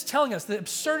what this is telling us, the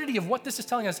absurdity of what this is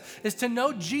telling us, is to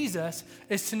know Jesus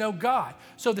is to know God.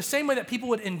 So the same way that people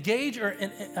would engage or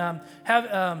have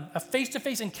a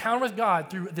face-to-face encounter with God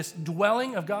through this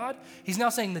dwelling of God, he's now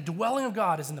saying the dwelling of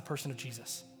God is in the person of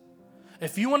Jesus.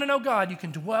 If you want to know God, you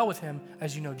can dwell with him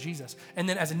as you know Jesus. And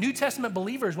then as a New Testament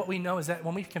believers, what we know is that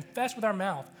when we confess with our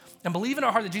mouth and believe in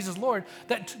our heart that Jesus is Lord,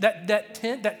 that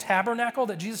tent, that tabernacle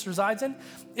that Jesus resides in,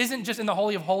 isn't just in the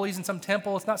Holy of Holies in some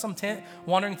temple. It's not some tent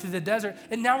wandering through the desert.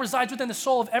 It now resides within the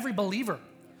soul of every believer.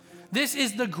 This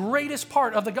is the greatest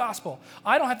part of the gospel.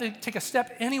 I don't have to take a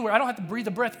step anywhere. I don't have to breathe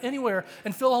a breath anywhere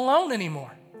and feel alone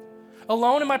anymore.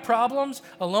 Alone in my problems,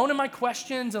 alone in my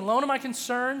questions, alone in my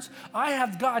concerns. I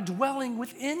have God dwelling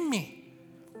within me,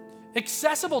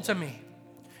 accessible to me.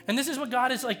 And this is what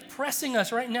God is pressing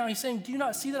us right now. He's saying, do you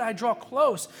not see that I draw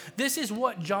close? This is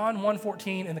what John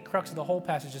 1:14 and the crux of the whole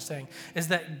passage is saying, is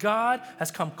that God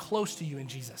has come close to you in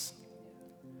Jesus.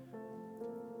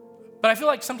 But I feel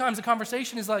like sometimes the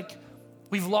conversation is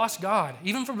we've lost God,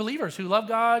 even for believers who love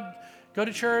God, go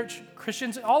to church,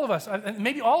 Christians, all of us.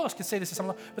 Maybe all of us could say this to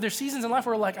someone, but there's seasons in life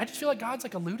where I just feel like God's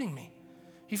eluding me.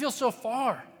 He feels so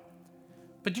far.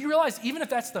 But do you realize even if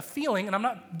that's the feeling, and I'm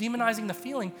not demonizing the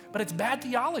feeling, but it's bad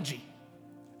theology.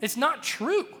 It's not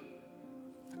true.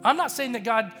 I'm not saying that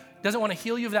God doesn't want to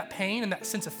heal you of that pain and that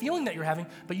sense of feeling that you're having,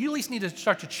 but you at least need to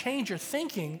start to change your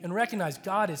thinking and recognize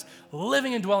God is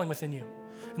living and dwelling within you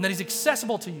and that he's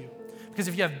accessible to you. Because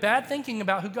if you have bad thinking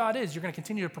about who God is, you're going to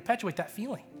continue to perpetuate that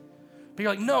feeling. But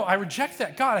you're like, no, I reject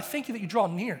that. God, I thank you that you draw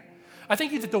near. I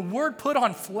thank you that the word put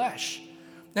on flesh,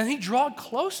 and he drawed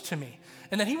close to me,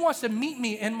 and that he wants to meet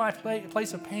me in my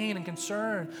place of pain and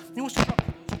concern. He wants to talk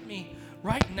to me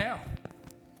right now.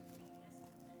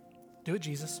 Do it,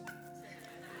 Jesus.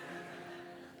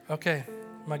 Okay,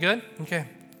 am I good? Okay.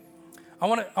 I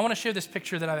want to share this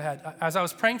picture that I've had. As I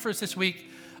was praying for us this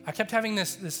week, I kept having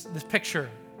this picture.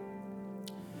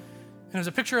 And it was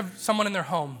a picture of someone in their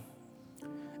home.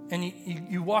 And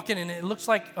you walk in, and it looks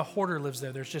like a hoarder lives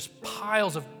there. There's just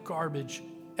piles of garbage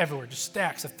everywhere, just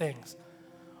stacks of things.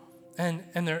 And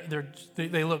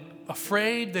they look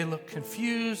afraid, they look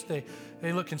confused, they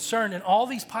look concerned, and all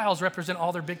these piles represent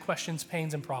all their big questions,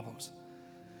 pains, and problems.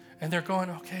 And they're going,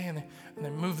 okay, and they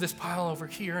move this pile over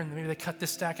here, and maybe they cut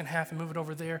this stack in half and move it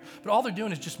over there. But all they're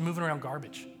doing is just moving around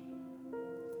garbage.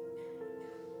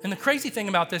 And the crazy thing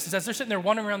about this is as they're sitting there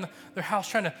wandering around their house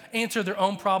trying to answer their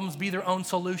own problems, be their own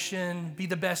solution, be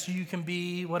the best you can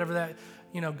be, whatever that,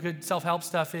 good self-help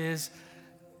stuff is.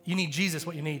 You need Jesus,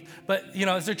 what you need. But,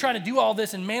 as they're trying to do all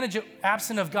this and manage it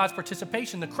absent of God's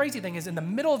participation, the crazy thing is in the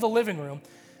middle of the living room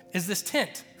is this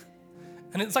tent.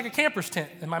 And it's like a camper's tent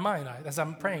in my mind as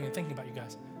I'm praying and thinking about you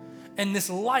guys. And this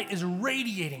light is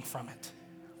radiating from it.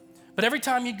 But every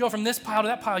time you go from this pile to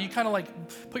that pile, you kind of like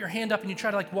put your hand up and you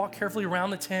try to like walk carefully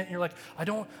around the tent. And you're like,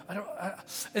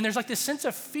 and there's like this sense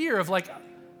of fear of like,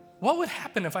 what would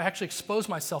happen if I actually exposed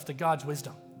myself to God's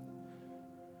wisdom?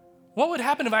 What would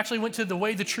happen if I actually went to the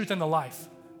way, the truth, and the life?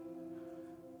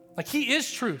 Like he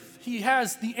is truth. He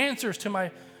has the answers to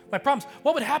my problems.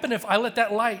 What would happen if I let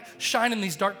that light shine in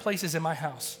these dark places in my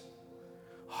house?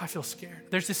 Oh, I feel scared.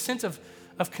 There's this sense of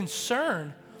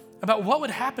concern about what would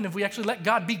happen if we actually let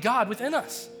God be God within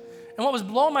us. And what was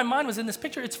blowing my mind was in this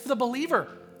picture, it's for the believer,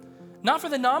 not for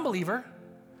the non-believer.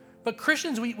 But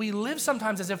Christians, we live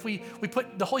sometimes as if we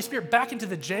put the Holy Spirit back into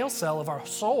the jail cell of our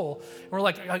soul. And we're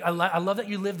like, I love that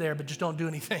you live there, but just don't do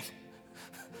anything.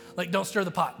 Like, don't stir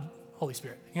the pot, Holy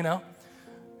Spirit,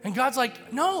 And God's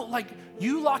like, no, like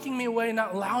you locking me away and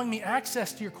not allowing me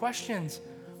access to your questions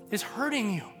is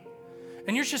hurting you.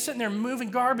 And you're just sitting there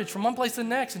moving garbage from one place to the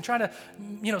next and trying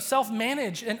to,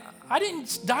 self-manage. And I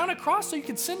didn't die on a cross so you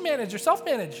could sin manage or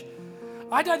self-manage.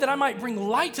 I died that I might bring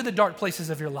light to the dark places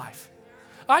of your life.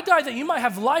 I died that you might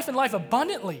have life and life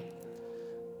abundantly.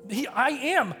 I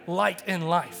am light and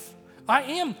life. I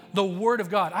am the Word of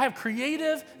God. I have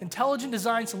creative, intelligent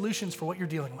design solutions for what you're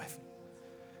dealing with.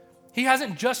 He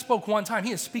hasn't just spoke one time.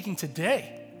 He is speaking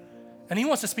today. And he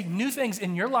wants to speak new things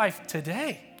in your life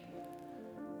today.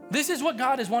 This is what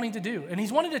God is wanting to do. And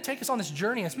he's wanting to take us on this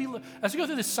journey. As we go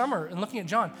through this summer and looking at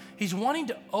John, he's wanting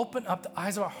to open up the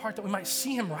eyes of our heart that we might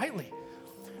see him rightly.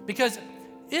 Because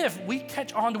if we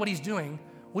catch on to what he's doing,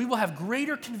 we will have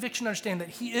greater conviction to understand that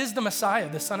he is the Messiah,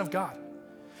 the Son of God.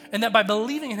 And that by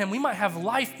believing in him, we might have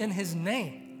life in his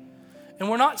name. And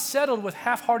we're not settled with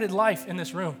half-hearted life in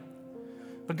this room.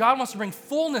 But God wants to bring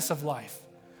fullness of life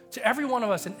to every one of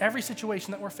us in every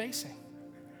situation that we're facing.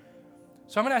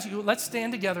 So I'm going to ask you, let's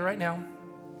stand together right now.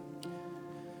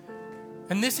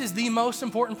 And this is the most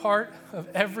important part of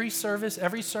every service,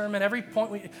 every sermon, every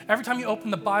point. Every time you open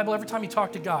the Bible, every time you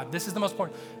talk to God, this is the most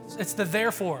important. It's the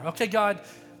therefore. Okay, God,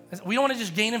 we don't want to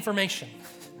just gain information.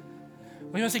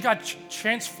 We want to say, God,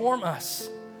 transform us.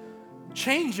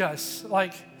 Change us.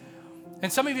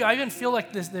 And some of you, I even feel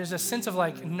like there's a sense of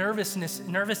like nervous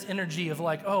energy of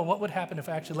like, oh, what would happen if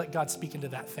I actually let God speak into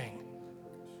that thing?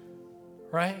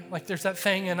 Right? Like there's that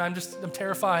thing and I'm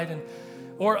terrified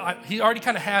he already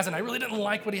kind of has and I really didn't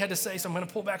like what he had to say, so I'm going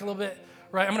to pull back a little bit,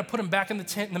 right? I'm going to put him back in the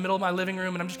tent in the middle of my living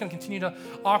room and I'm just going to continue to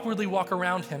awkwardly walk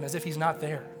around him as if he's not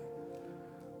there.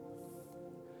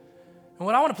 And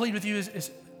what I want to plead with you is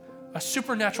a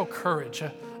supernatural courage,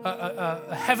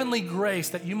 a heavenly grace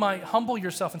that you might humble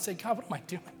yourself and say, God, what am I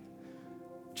doing?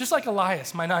 Just like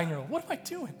Elias, my 9-year-old, what am I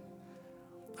doing?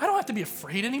 I don't have to be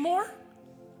afraid anymore.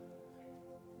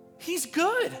 He's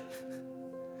good.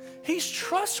 He's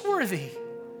trustworthy.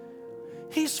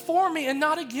 He's for me and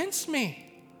not against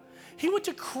me. He went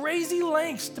to crazy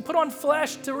lengths to put on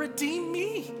flesh to redeem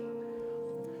me.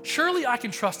 Surely I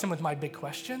can trust him with my big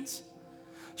questions.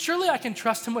 Surely I can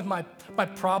trust him with my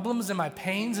problems and my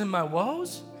pains and my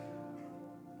woes.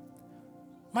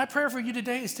 My prayer for you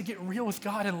today is to get real with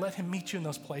God and let him meet you in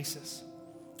those places.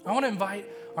 I want to invite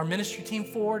our ministry team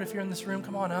forward. If you're in this room,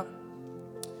 come on up.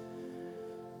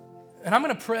 And I'm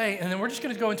going to pray, and then we're just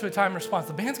going to go into a time of response.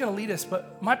 The band's going to lead us,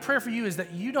 but my prayer for you is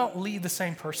that you don't lead the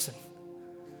same person,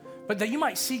 but that you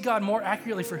might see God more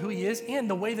accurately for who he is and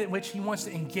the way in which he wants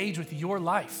to engage with your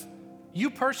life,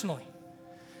 you personally.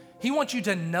 He wants you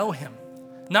to know him.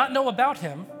 not know about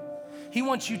him. He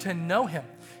wants you to know him.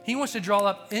 He wants to draw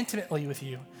up intimately with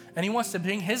you. And he wants to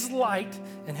bring his light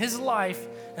and his life,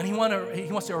 and he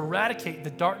wants to eradicate the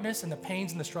darkness and the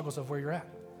pains and the struggles of where you're at.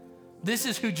 This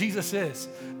is who Jesus is.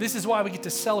 This is why we get to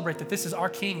celebrate that this is our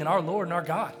King and our Lord and our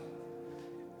God.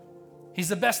 He's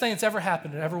the best thing that's ever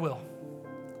happened and ever will.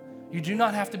 You do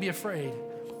not have to be afraid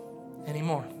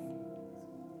anymore.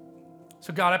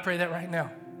 So God, I pray that right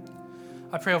now.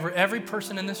 I pray over every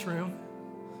person in this room,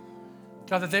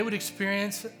 God, that they would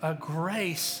experience a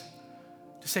grace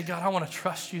to say, God, I want to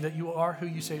trust you that you are who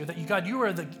you say you're. That you, God, you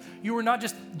were not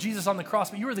just Jesus on the cross,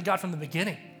 but you were the God from the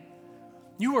beginning.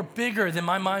 You were bigger than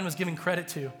my mind was giving credit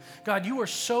to. God, you are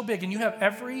so big and you have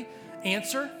every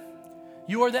answer.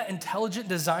 You are that intelligent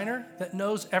designer that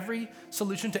knows every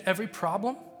solution to every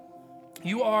problem.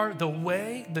 You are the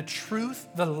way, the truth,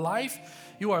 the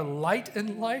life. You are light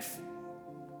and life.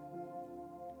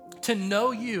 To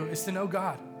know you is to know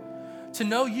God. To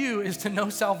know you is to know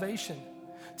salvation.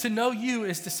 To know you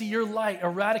is to see your light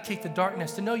eradicate the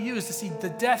darkness. To know you is to see the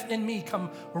death in me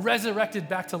come resurrected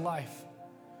back to life.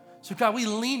 So God, we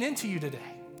lean into you today.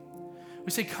 We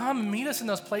say, come meet us in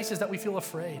those places that we feel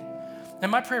afraid.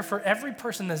 And my prayer for every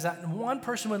person is that one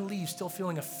person would leave still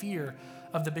feeling a fear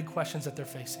of the big questions that they're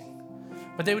facing.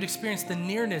 But they would experience the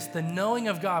nearness, the knowing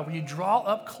of God, where you draw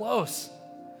up close.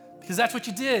 Because that's what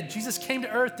you did. Jesus came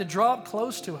to earth to draw up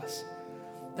close to us.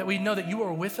 That we know that you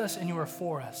are with us and you are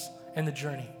for us in the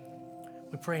journey.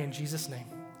 We pray in Jesus' name.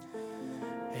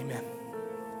 Amen.